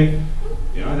 because I think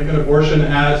an abortion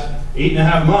at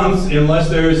 8.5 months, unless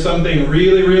there's something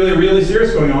really, really, really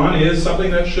serious going on, is something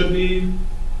that should be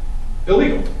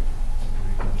illegal.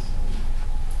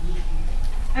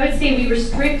 I would say we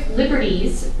restrict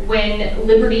liberties when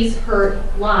liberties hurt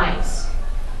lives.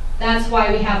 That's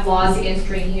why we have laws against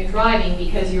drinking and driving,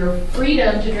 because your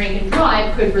freedom to drink and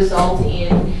drive could result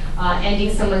in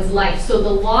ending someone's life. So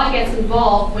the law gets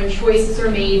involved when choices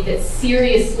are made that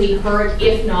seriously hurt,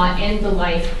 if not end the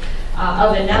life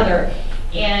of another.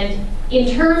 And in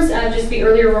terms of just the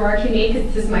earlier remark you made,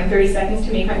 because this is my 30 seconds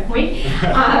to make my point,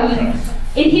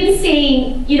 in him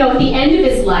saying, at the end of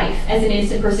his life, as an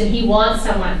innocent person, he wants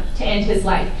someone to end his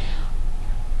life.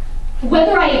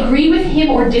 Whether I agree with him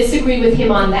or disagree with him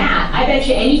on that, I bet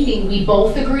you anything we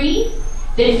both agree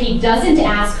that if he doesn't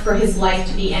ask for his life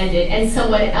to be ended and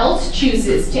someone else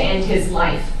chooses to end his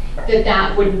life,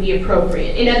 that wouldn't be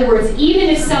appropriate. In other words, even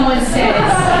if someone says,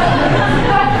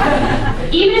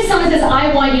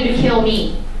 I want you to kill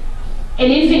me,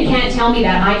 an infant can't tell me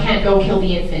that. I can't go kill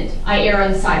the infant. I err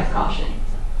on the side of caution.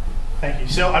 Thank you.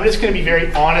 So I'm just going to be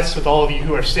very honest with all of you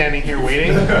who are standing here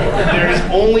waiting. There is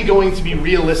only going to be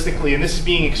realistically, and this is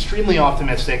being extremely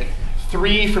optimistic,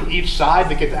 3 from each side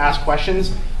that get to ask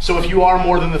questions. So if you are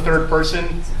more than the third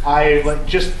person,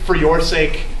 just for your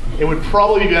sake, it would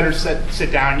probably be better to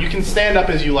sit down. You can stand up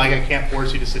as you like. I can't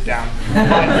force you to sit down.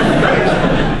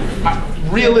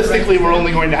 But realistically, we're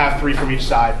only going to have 3 from each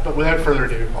side. But without further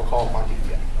ado, I'll call upon you.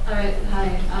 Yeah. All right.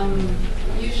 Hi.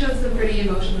 You showed some pretty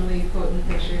emotionally potent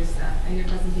pictures in your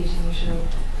presentation. You showed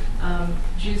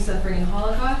Jews suffering in the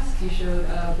Holocaust. You showed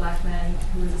a black man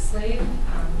who was a slave.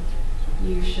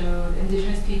 You showed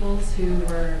indigenous peoples who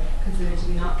were considered to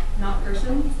be not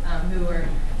persons, who were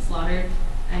slaughtered.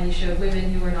 And you showed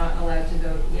women who were not allowed to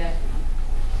vote yet.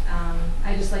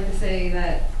 I'd just like to say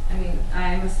that,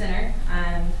 I'm a sinner,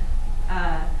 and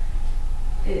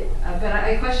but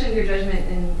I questioned your judgment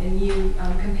in you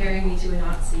comparing me to a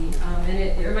Nazi. And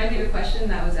it reminded me of a question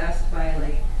that was asked by,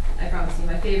 I promise you,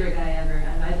 my favorite guy ever,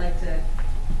 and I'd like to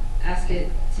ask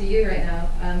it to you right now.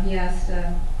 He asked,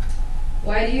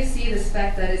 why do you see the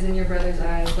speck that is in your brother's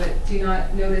eye, but do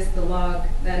not notice the log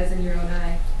that is in your own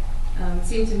eye? It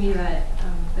seemed to me that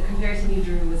the comparison you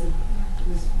drew was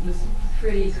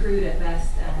pretty crude at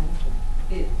best, and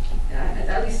it,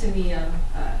 at least to me,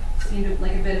 seemed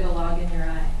like a bit of a log in your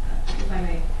eye, if I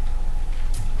may.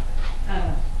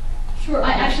 Sure,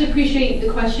 I actually appreciate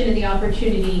the question and the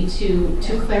opportunity to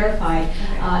clarify.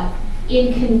 Okay.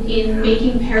 In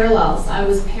making parallels, I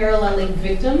was paralleling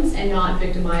victims and not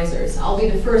victimizers. I'll be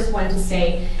the first one to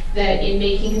say that in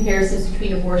making comparisons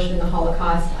between abortion and the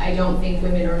Holocaust, I don't think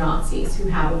women are Nazis who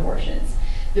have abortions.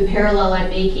 The parallel I'm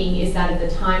making is that at the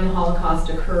time the Holocaust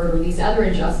occurred, or these other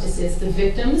injustices, the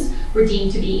victims were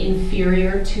deemed to be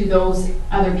inferior to those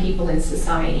other people in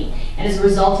society. And as a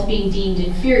result of being deemed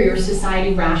inferior,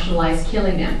 society rationalized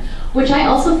killing them, which I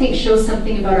also think shows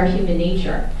something about our human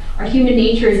nature. Our human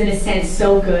nature is in a sense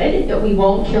so good that we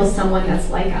won't kill someone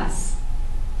that's like us.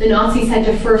 The Nazis had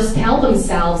to first tell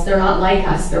themselves they're not like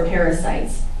us, they're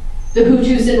parasites. The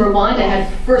Hutus in Rwanda had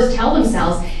to first tell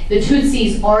themselves the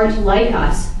Tutsis aren't like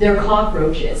us, they're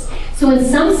cockroaches. So in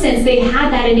some sense they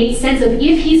had that innate sense of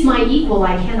if he's my equal,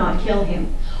 I cannot kill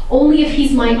him. Only if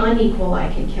he's my unequal,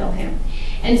 I can kill him.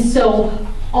 And so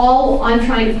all I'm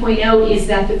trying to point out is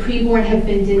that the preborn have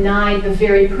been denied the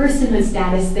very personhood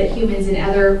status that humans in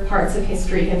other parts of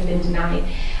history have been denied.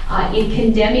 In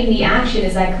condemning the action,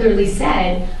 as I clearly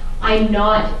said, I'm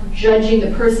not judging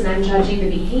the person, I'm judging the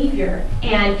behavior.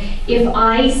 And if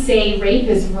I say rape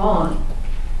is wrong,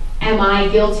 am I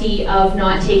guilty of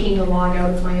not taking the log out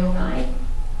of my own eye?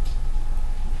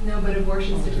 No, but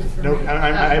abortion's different from No, rape.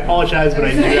 I apologize, but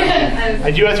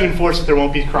I do have to enforce that there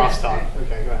won't be crosstalk.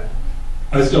 Okay, go ahead.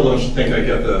 I still don't think I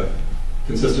get the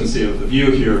consistency of the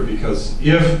view here, because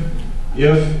if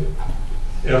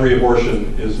every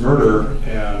abortion is murder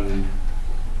and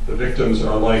the victims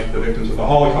are like the victims of the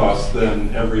Holocaust,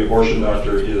 then every abortion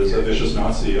doctor is a vicious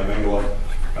Nazi, a Mengele,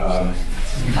 and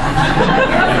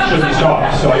should be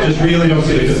stopped. So I just really don't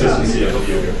see the consistency of the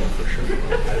view here.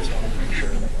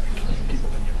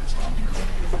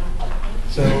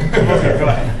 So, okay, go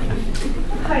ahead.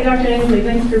 Hi, Dr. Ainsley.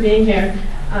 Thanks for being here.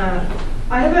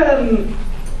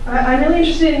 I'm really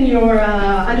interested in your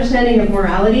understanding of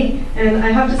morality, and I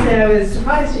have to say I was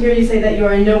surprised to hear you say that you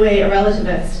are in no way a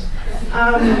relativist.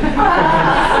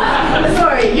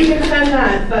 Sorry, you can defend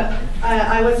that, but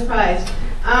I was surprised.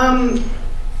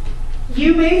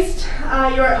 You based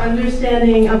your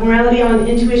understanding of morality on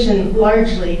intuition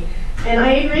largely, and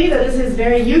I agree that this is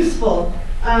very useful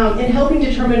in helping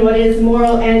determine what is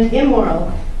moral and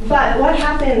immoral. But what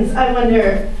happens, I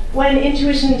wonder, when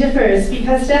intuition differs?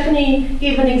 Because Stephanie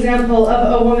gave an example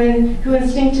of a woman who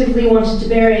instinctively wanted to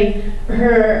bury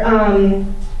her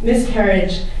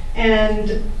miscarriage.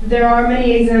 And there are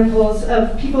many examples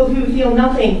of people who feel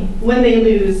nothing when they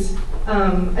lose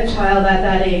a child at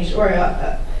that age, or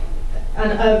a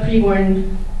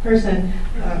preborn person.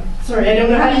 Sorry, I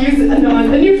don't know how to use a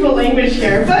neutral language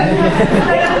here, but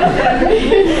I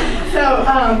understand. So,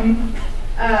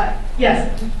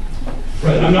 yes.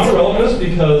 Right, I'm not a relativist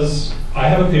because I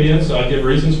have opinions, I give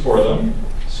reasons for them.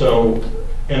 So,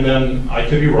 and then I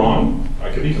could be wrong.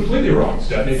 I could be completely wrong.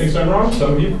 Stephanie thinks I'm wrong.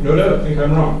 Some of you, no doubt, think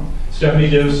I'm wrong. Stephanie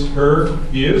gives her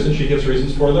views and she gives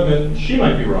reasons for them, and she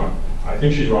might be wrong. I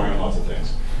think she's wrong on lots of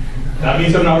things. That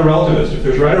means I'm not a relativist. If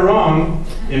there's right or wrong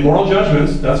in moral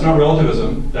judgments, that's not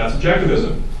relativism, that's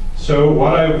objectivism. So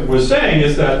what I was saying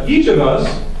is that each of us,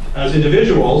 as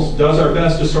individuals, does our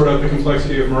best to sort out the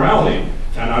complexity of morality.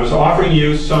 And I was offering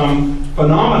you some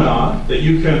phenomena that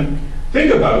you can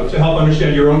think about to help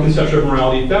understand your own conception of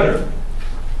morality better.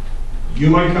 You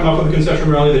might come up with a conception of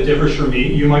morality that differs from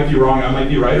me. You might be wrong, I might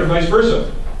be right, or vice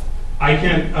versa.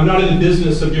 I'm not in the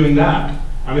business of doing that.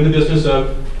 I'm in the business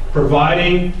of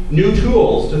providing new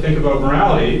tools to think about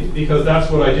morality, because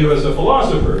that's what I do as a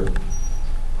philosopher.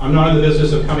 I'm not in the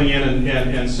business of coming in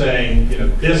and saying,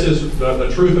 this is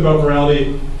the truth about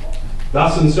morality,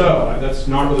 thus and so. That's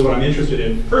not really what I'm interested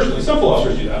in. Personally, some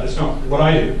philosophers do that. It's not what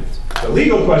I do. The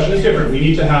legal question is different. We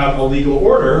need to have a legal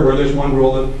order where there's one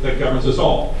rule that governs us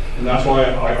all. And that's why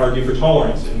I argue for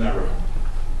tolerance in that room.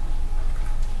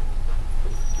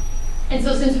 And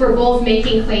so since we're both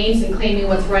making claims and claiming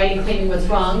what's right and claiming what's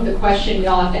wrong, the question we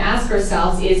all have to ask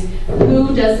ourselves is,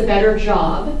 who does a better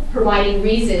job providing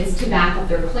reasons to back up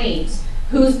their claims?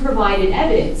 Who's provided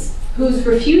evidence? Who's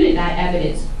refuted that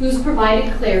evidence? Who's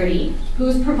provided clarity?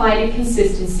 Who's provided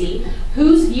consistency?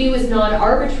 Whose view is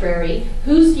non-arbitrary?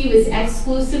 Whose view is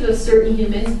exclusive of certain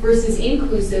humans versus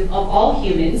inclusive of all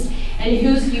humans? And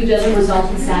whose view doesn't result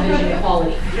in savage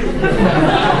inequality?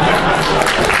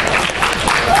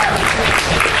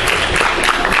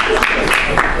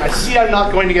 I see I'm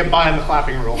not going to get by on the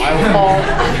clapping rule. I will call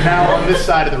now on this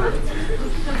side of the room.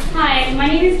 Hi, my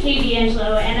name is Katie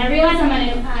Angelo, and I realize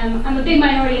I'm a big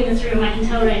minority in this room, I can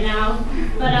tell right now.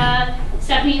 But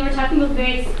Stephanie, you were talking about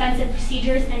very expensive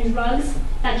procedures and drugs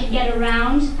that could get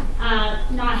around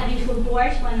not having to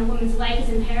abort when a woman's life is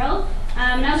in peril.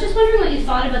 And I was just wondering what you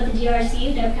thought about the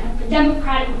DRC, the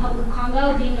Democratic Republic of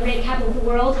Congo, being the rape capital of the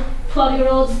world,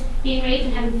 12-year-olds being raped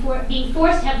and being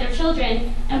forced to have their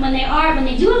children, and when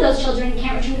they do have those children,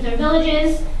 can't return to their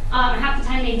villages, half the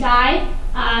time they die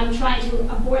trying to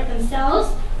abort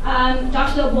themselves.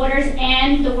 Doctors Without Borders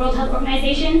and the World Health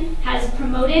Organization has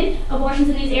promoted abortions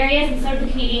in these areas, and so did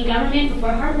the Canadian government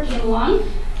before Harper came along.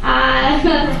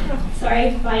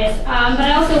 Sorry, bias. But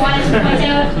I also wanted to point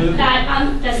out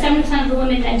that 70% of the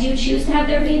women that do choose to have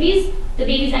their babies, the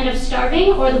babies end up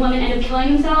starving or the women end up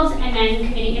killing themselves and then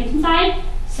committing infanticide.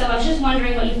 So I was just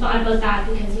wondering what you thought about that,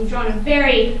 because you've drawn a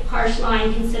very harsh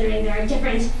line considering there are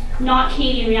different, not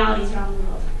Canadian realities around the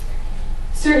world.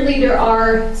 Certainly there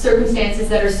are circumstances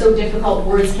that are so difficult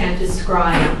words can't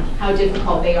describe how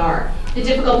difficult they are. The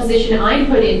difficult position I'm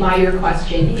put in by your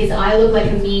question is I look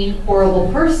like a mean, horrible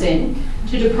person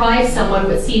to deprive someone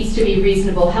what seems to be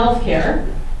reasonable health care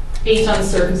based on the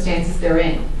circumstances they're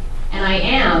in. And I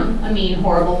am a mean,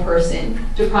 horrible person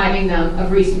depriving them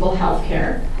of reasonable health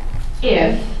care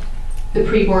if the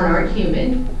preborn aren't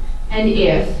human and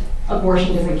if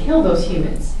abortion doesn't kill those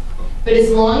humans. But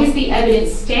as long as the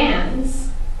evidence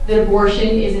stands that abortion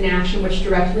is an action which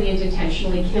directly and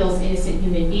intentionally kills innocent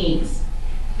human beings,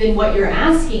 then what you're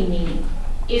asking me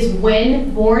is,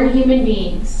 when born human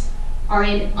beings are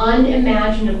in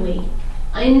unimaginably,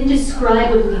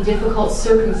 indescribably difficult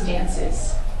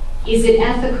circumstances, is it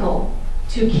ethical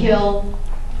to kill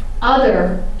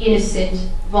other innocent,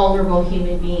 vulnerable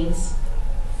human beings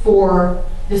for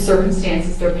the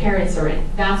circumstances their parents are in?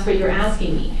 That's what you're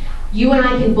asking me. You and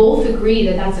I can both agree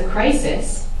that that's a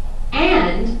crisis,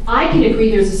 and I can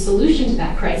agree there's a solution to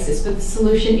that crisis, but the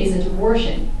solution isn't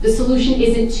abortion. The solution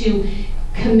isn't to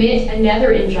commit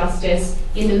another injustice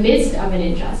in the midst of an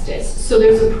injustice. So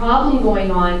there's a problem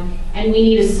going on, and we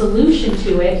need a solution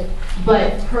to it,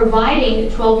 but providing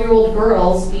 12-year-old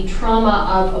girls the trauma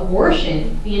of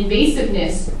abortion, the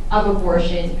invasiveness of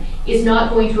abortion, is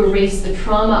not going to erase the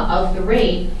trauma of the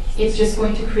rape. It's just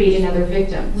going to create another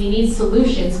victim. We need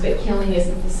solutions, but killing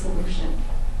isn't the solution.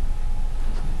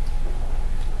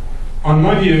 On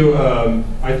my view,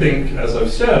 I think, as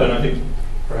I've said, and I think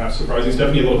perhaps surprising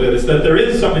Stephanie a little bit, is that there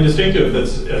is something distinctive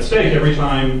that's at stake every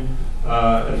time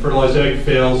a fertilized egg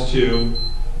fails to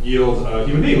yield a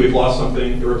human being. We've lost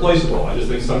something irreplaceable. I just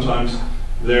think sometimes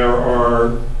there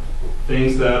are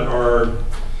things that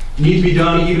need to be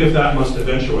done, even if that must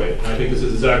eventuate. And I think this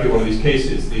is exactly one of these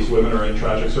cases. These women are in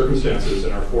tragic circumstances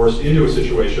and are forced into a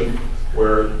situation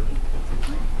where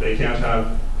they can't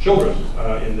have children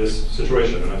in this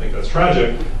situation. And I think that's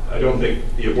tragic. I don't think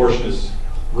the abortion is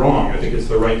wrong. I think it's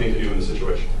the right thing to do in this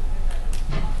situation.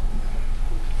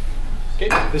 Okay,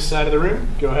 this side of the room,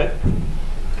 go ahead.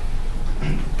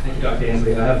 Thank you, Dr.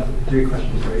 AInslie. I have 3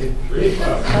 questions for you. 3?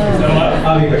 Wow.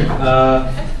 I'll be quick.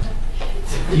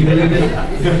 Do you believe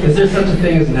is there such a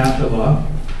thing as natural law?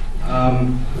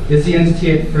 Is the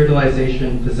entity of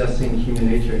fertilization possessing human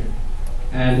nature?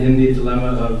 And in the dilemma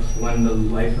of when the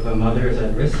life of a mother is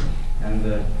at risk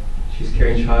and she's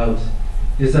carrying a child,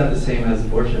 is that the same as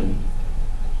abortion?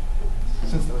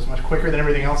 Since that was much quicker than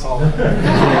everything else, I'll...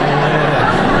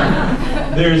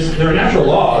 There are natural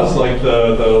laws, like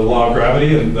the law of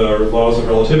gravity and the laws of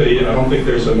relativity, and I don't think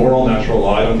there's a moral natural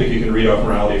law. I don't think you can read off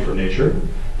morality from nature.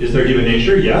 Is there human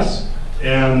nature? Yes.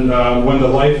 And when the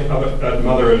life of a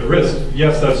mother is at risk,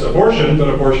 yes, that's abortion, but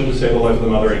abortion to save the life of the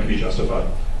mother and can be justified.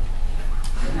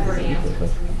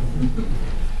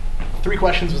 3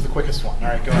 questions was the quickest one. All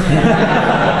right, go ahead.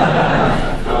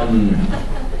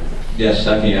 Yes,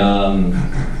 Stephanie,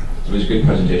 it was a good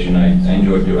presentation. I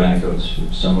enjoyed your anecdotes.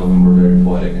 Some of them were very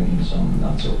poetic and some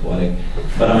not so poetic.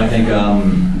 But I think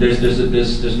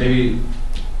there's maybe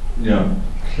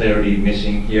clarity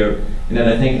missing here, and then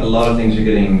I think a lot of things are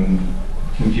getting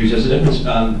confused. There's a difference.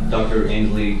 Dr.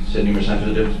 AInslie said numerous times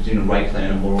there's a difference between a right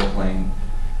claim and a moral claim.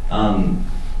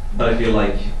 But I feel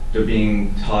like they're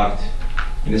being talked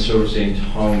in a sort of same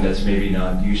tone that's maybe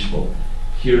not useful.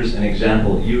 Here's an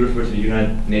example. You refer to the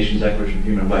United Nations Declaration of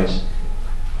Human Rights.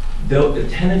 The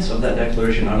tenets of that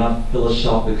declaration are not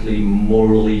philosophically,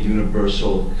 morally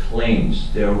universal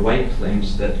claims. They are right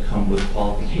claims that come with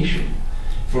qualification.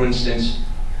 For instance,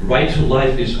 right to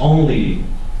life is you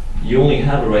only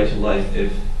have a right to life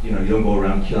if you don't go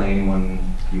around killing anyone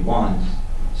you want.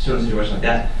 Certain situations like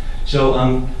that. So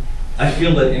I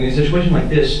feel that in a situation like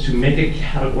this, to make a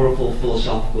categorical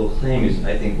philosophical claim is,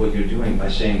 I think, what you're doing by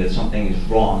saying that something is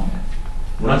wrong.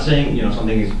 We're not saying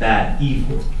something is bad,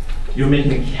 evil. You're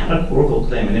making a categorical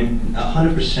claim, and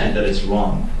 100% that it's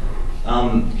wrong.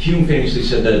 Hume famously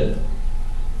said that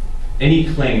any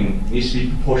claim needs to be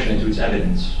proportionate to its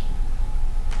evidence.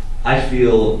 I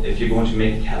feel if you're going to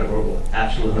make a categorical,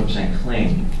 absolute 100%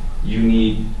 claim, you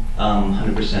need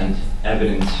 100%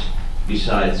 evidence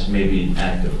besides maybe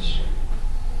anecdotes.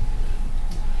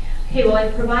 Okay, well,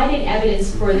 I've provided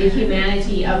evidence for the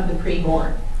humanity of the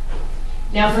preborn.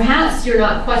 Now, perhaps you're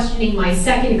not questioning my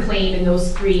second claim in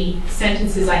those 3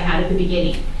 sentences I had at the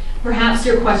beginning. Perhaps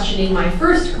you're questioning my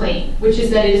first claim, which is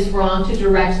that it is wrong to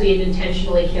directly and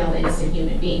intentionally kill innocent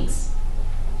human beings.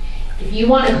 If you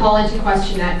want to call into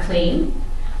question that claim,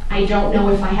 I don't know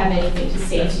if I have anything to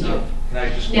say to you. Can I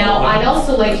just Now, follow up? I'd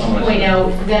also like to That's all I'm point gonna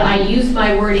out that I use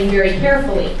my wording very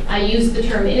carefully. I use the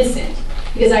term innocent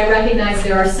because I recognize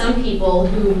there are some people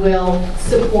who will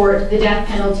support the death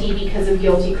penalty because of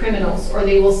guilty criminals, or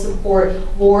they will support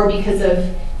war because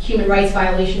of human rights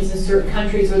violations in certain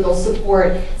countries, or they'll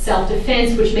support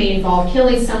self-defense, which may involve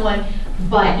killing someone.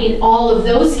 But in all of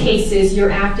those cases,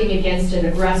 you're acting against an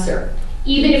aggressor.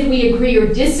 Even if we agree or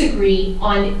disagree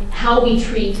on how we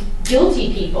treat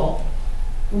guilty people,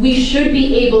 we should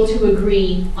be able to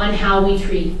agree on how we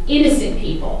treat innocent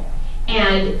people.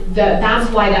 And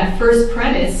that's why that first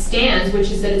premise stands,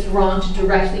 which is that it's wrong to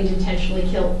directly and intentionally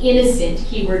kill innocent,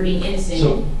 keyword being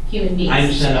innocent, human beings. I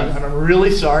understand. I'm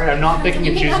really sorry. I'm not picking and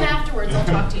You can choosing. come afterwards, I'll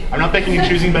talk to you. I'm not picking and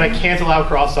choosing, but I can't allow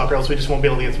cross-talk or else we just won't be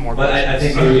able to get some more But questions. I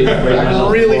think maybe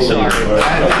I'm really sorry.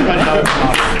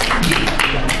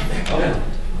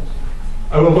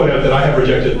 I will point out that I have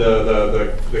rejected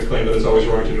the claim that it's always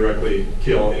wrong to directly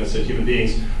kill innocent human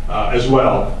beings as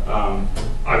well.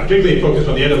 I particularly focused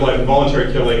on the end of life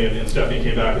involuntary killing, and Stephanie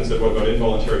came back and said, what about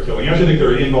involuntary killing? I actually think there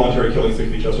are involuntary killings that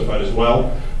can be justified as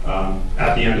well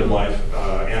at the end of life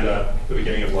and at the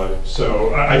beginning of life.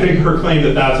 So I think her claim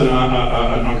that that's an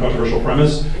uncontroversial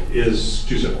premise is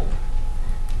too simple.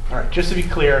 All right, just to be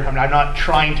clear, I'm not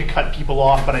trying to cut people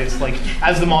off, but it's like,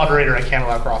 as the moderator, I can't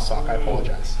allow cross-talk. I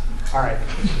apologize. All right,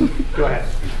 go ahead.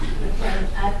 I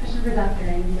have a question for Dr.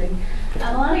 Ainsley.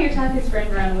 A lot of your talk is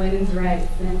framed around women's rights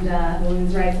and the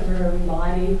women's rights of her own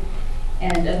body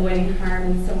and avoiding harm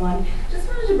and so on. Just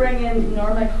wanted to bring in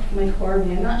Norma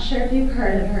McCorvey. I'm not sure if you've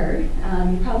heard of her.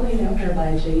 You probably know her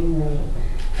by Jane Roe.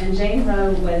 And Jane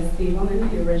Roe was the woman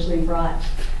who originally brought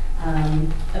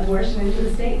abortion into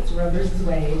the States, Roe versus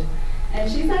Wade. And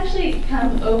she's actually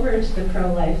come over to the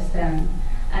pro-life stand.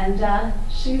 And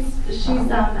she's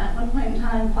at one point in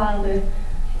time filed an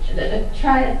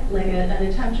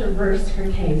attempt to reverse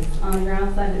her case on the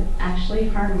grounds that it actually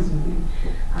harms women.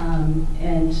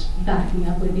 And backing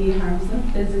up would be harms them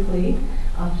physically.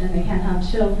 Often they can't have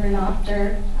children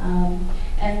after.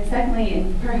 And secondly,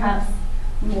 and perhaps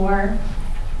more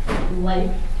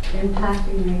life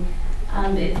impactingly,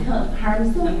 it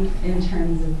harms them in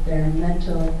terms of their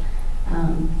mental,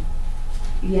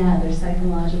 their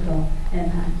psychological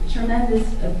impact.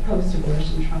 Tremendous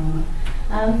post-abortion trauma.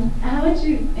 How would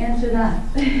you answer that?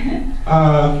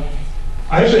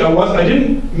 I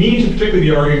didn't mean to particularly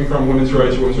be arguing from women's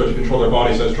rights or women's right to control their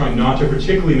bodies. I was trying not to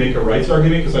particularly make a rights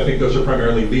argument because I think those are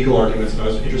primarily legal arguments, and I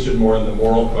was interested more in the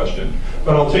moral question.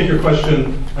 But I'll take your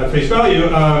question at face value.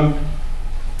 My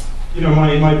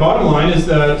bottom line is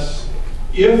that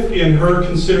if in her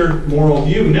considered moral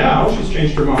view now, she's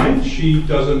changed her mind, she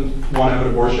doesn't want to have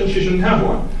an abortion, she shouldn't have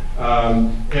one.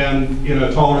 And in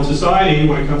a tolerant society,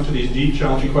 when it comes to these deep,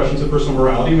 challenging questions of personal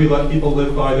morality, we let people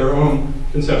live by their own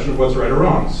conception of what's right or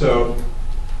wrong. So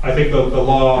I think the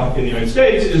law in the United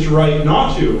States is right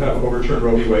not to have overturned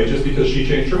Roe v. Wade just because she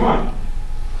changed her mind.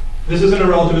 This isn't a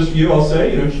relativist view, I'll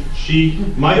say. She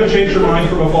might have changed her mind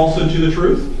from a falsehood to the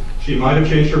truth. She might have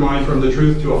changed her mind from the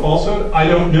truth to a falsehood. I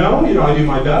don't know. I do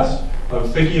my best of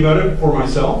thinking about it for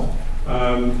myself.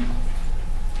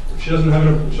 If she doesn't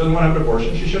want to have an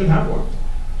abortion, she shouldn't have one.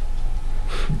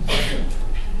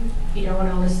 If you don't want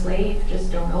to own a slave, just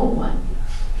don't own one.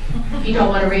 If you don't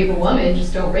want to rape a woman,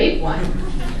 just don't rape one.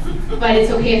 But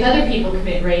it's okay if other people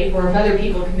commit rape or if other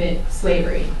people commit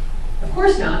slavery. Of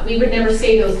course not. We would never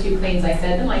say those two claims. I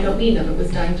said them. I don't mean them. It was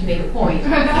done to make a point.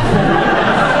 My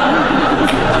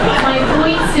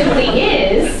point simply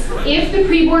is, if the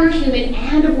preborn human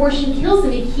and abortion kills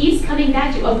them, it keeps coming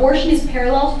back to abortion is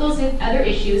parallel to those other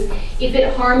issues if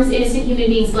it harms innocent human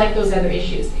beings like those other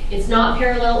issues. It's not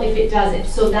parallel if it doesn't.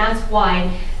 So that's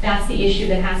why that's the issue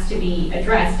that has to be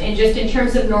addressed. And just in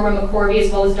terms of Norma McCorvey,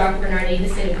 as well as Dr. Bernard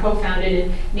Avison, who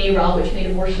co-founded NARAL, which made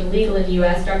abortion legal in the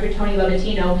U.S., Dr. Tony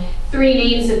Laudatino, three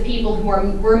names of people who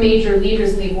were major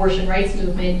leaders in the abortion rights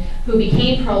movement who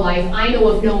became pro-life. I know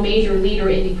of no major leader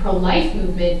in the pro-life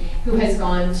movement who has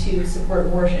gone to support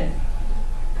abortion.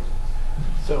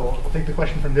 So I'll take the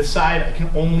question from this side. I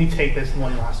can only take this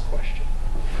one last question.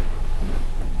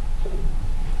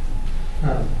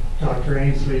 Dr.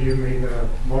 Ainsley, you made a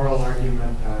moral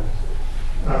argument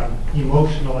that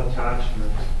emotional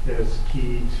attachment is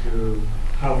key to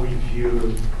how we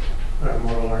view a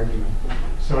moral argument.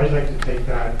 So I'd like to take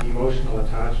that emotional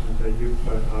attachment that you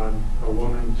put on a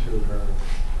woman to her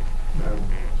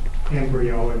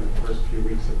embryo in the first few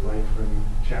weeks of life, when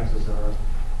chances are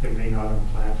it may not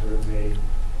implant or it may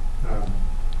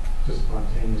just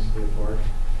spontaneously abort,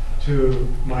 to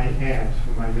my aunt,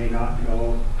 whom I may not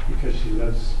know because she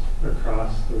lives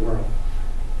across the world.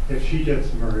 If she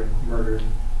gets murdered,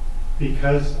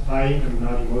 because I am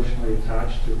not emotionally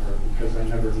attached to her because I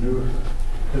never knew her,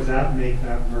 does that make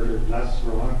that murder less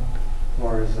wrong,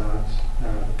 or is that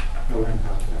no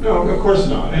impact? No, of course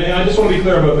not. And I just want to be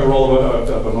clear about the role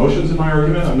of emotions in my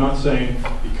argument. I'm not saying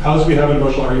because we have an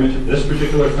emotional argument to this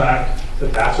particular fact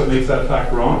that that's what makes that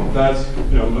fact wrong. That's,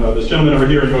 this gentleman over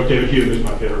here invoked David Hume, who's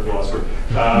my favorite philosopher.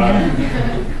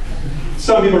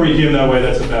 Some people read Hume that way.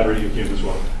 That's a bad reading of Hume as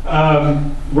well.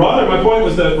 Rather, my point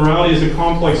was that morality is a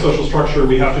complex social structure.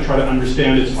 We have to try to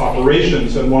understand its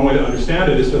operations, and one way to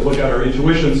understand it is to look at our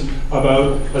intuitions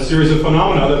about a series of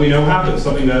phenomena that we know happen,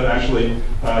 something that actually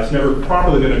has never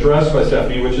properly been addressed by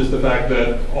Stephanie, which is the fact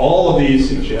that all of these,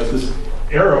 she has this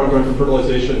arrow going from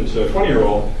fertilization to a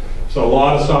 20-year-old, so a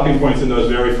lot of stopping points in those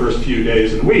very first few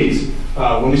days and weeks.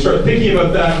 When we start thinking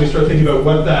about that, we start thinking about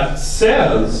what that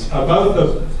says about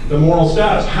the moral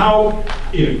status. How,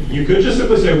 you could just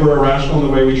simply say we're irrational in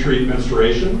the way we treat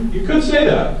menstruation. You could say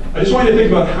that. I just want you to think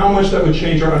about how much that would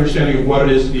change our understanding of what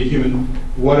it is to be a human,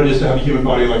 what it is to have a human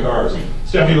body like ours.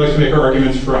 Stephanie likes to make her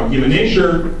arguments from human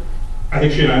nature. I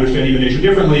think she and I understand human nature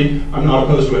differently. I'm not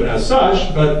opposed to it as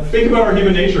such, but think about our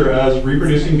human nature as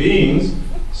reproducing beings,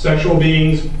 sexual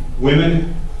beings,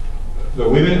 women, the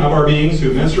women of our beings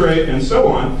who menstruate, and so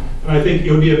on. And I think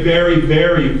it would be a very,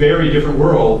 very, very different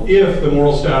world if the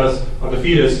moral status of the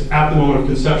fetus at the moment of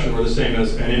conception were the same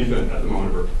as an infant at the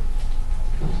moment of birth.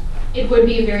 It would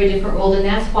be a very different world, and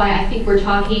that's why I think we're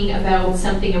talking about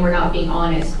something and we're not being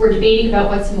honest. We're debating about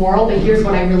what's moral, but here's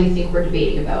what I really think we're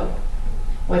debating about.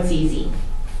 What's easy.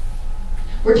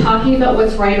 We're talking about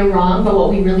what's right or wrong, but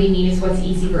what we really mean is what's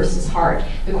easy versus hard.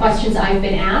 The questions I've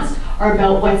been asked are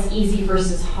about what's easy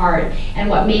versus hard. And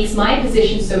what makes my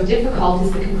position so difficult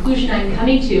is the conclusion I'm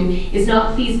coming to is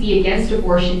not please be against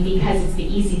abortion because it's the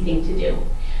easy thing to do.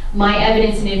 My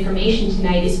evidence and information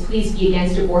tonight is please be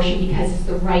against abortion because it's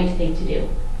the right thing to do.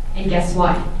 And guess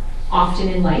what? Often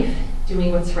in life,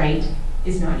 doing what's right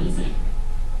is not easy.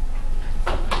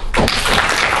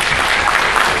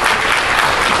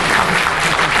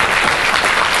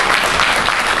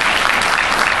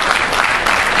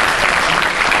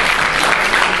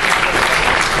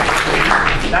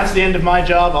 That's the end of my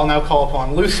job. I'll now call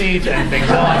upon Lucy to end things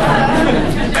off.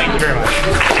 Thank you very much.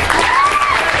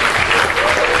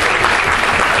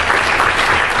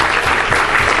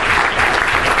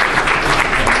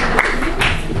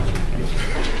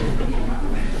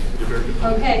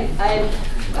 Okay,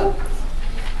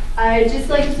 I'd just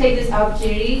like to take this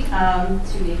opportunity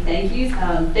to make thank yous.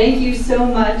 Thank you so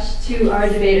much to our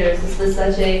debaters. This was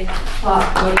such a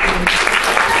thought-provoking.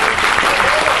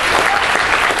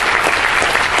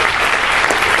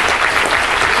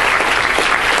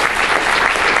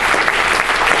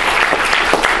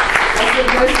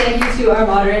 Thank you to our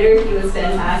moderator, he was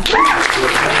fantastic.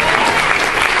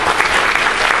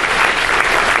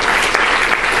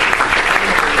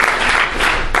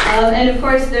 And of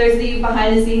course, there's the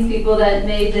behind-the-scenes people that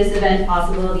made this event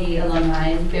possible, the alumni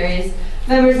and various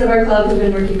members of our club who've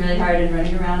been working really hard and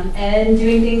running around and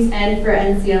doing things, and for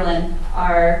NCLN,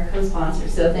 our co-sponsor.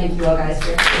 So thank you all guys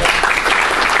for that.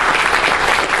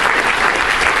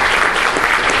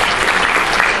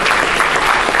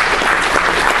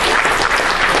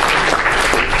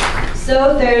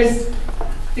 So there's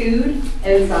food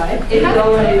outside if you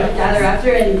all want to gather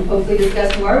after and hopefully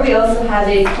discuss more. We also have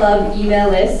a club email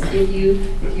list if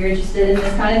you're interested in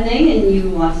this kind of thing and you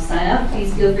want to sign up,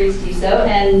 please feel free to do so.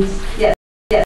 And yes.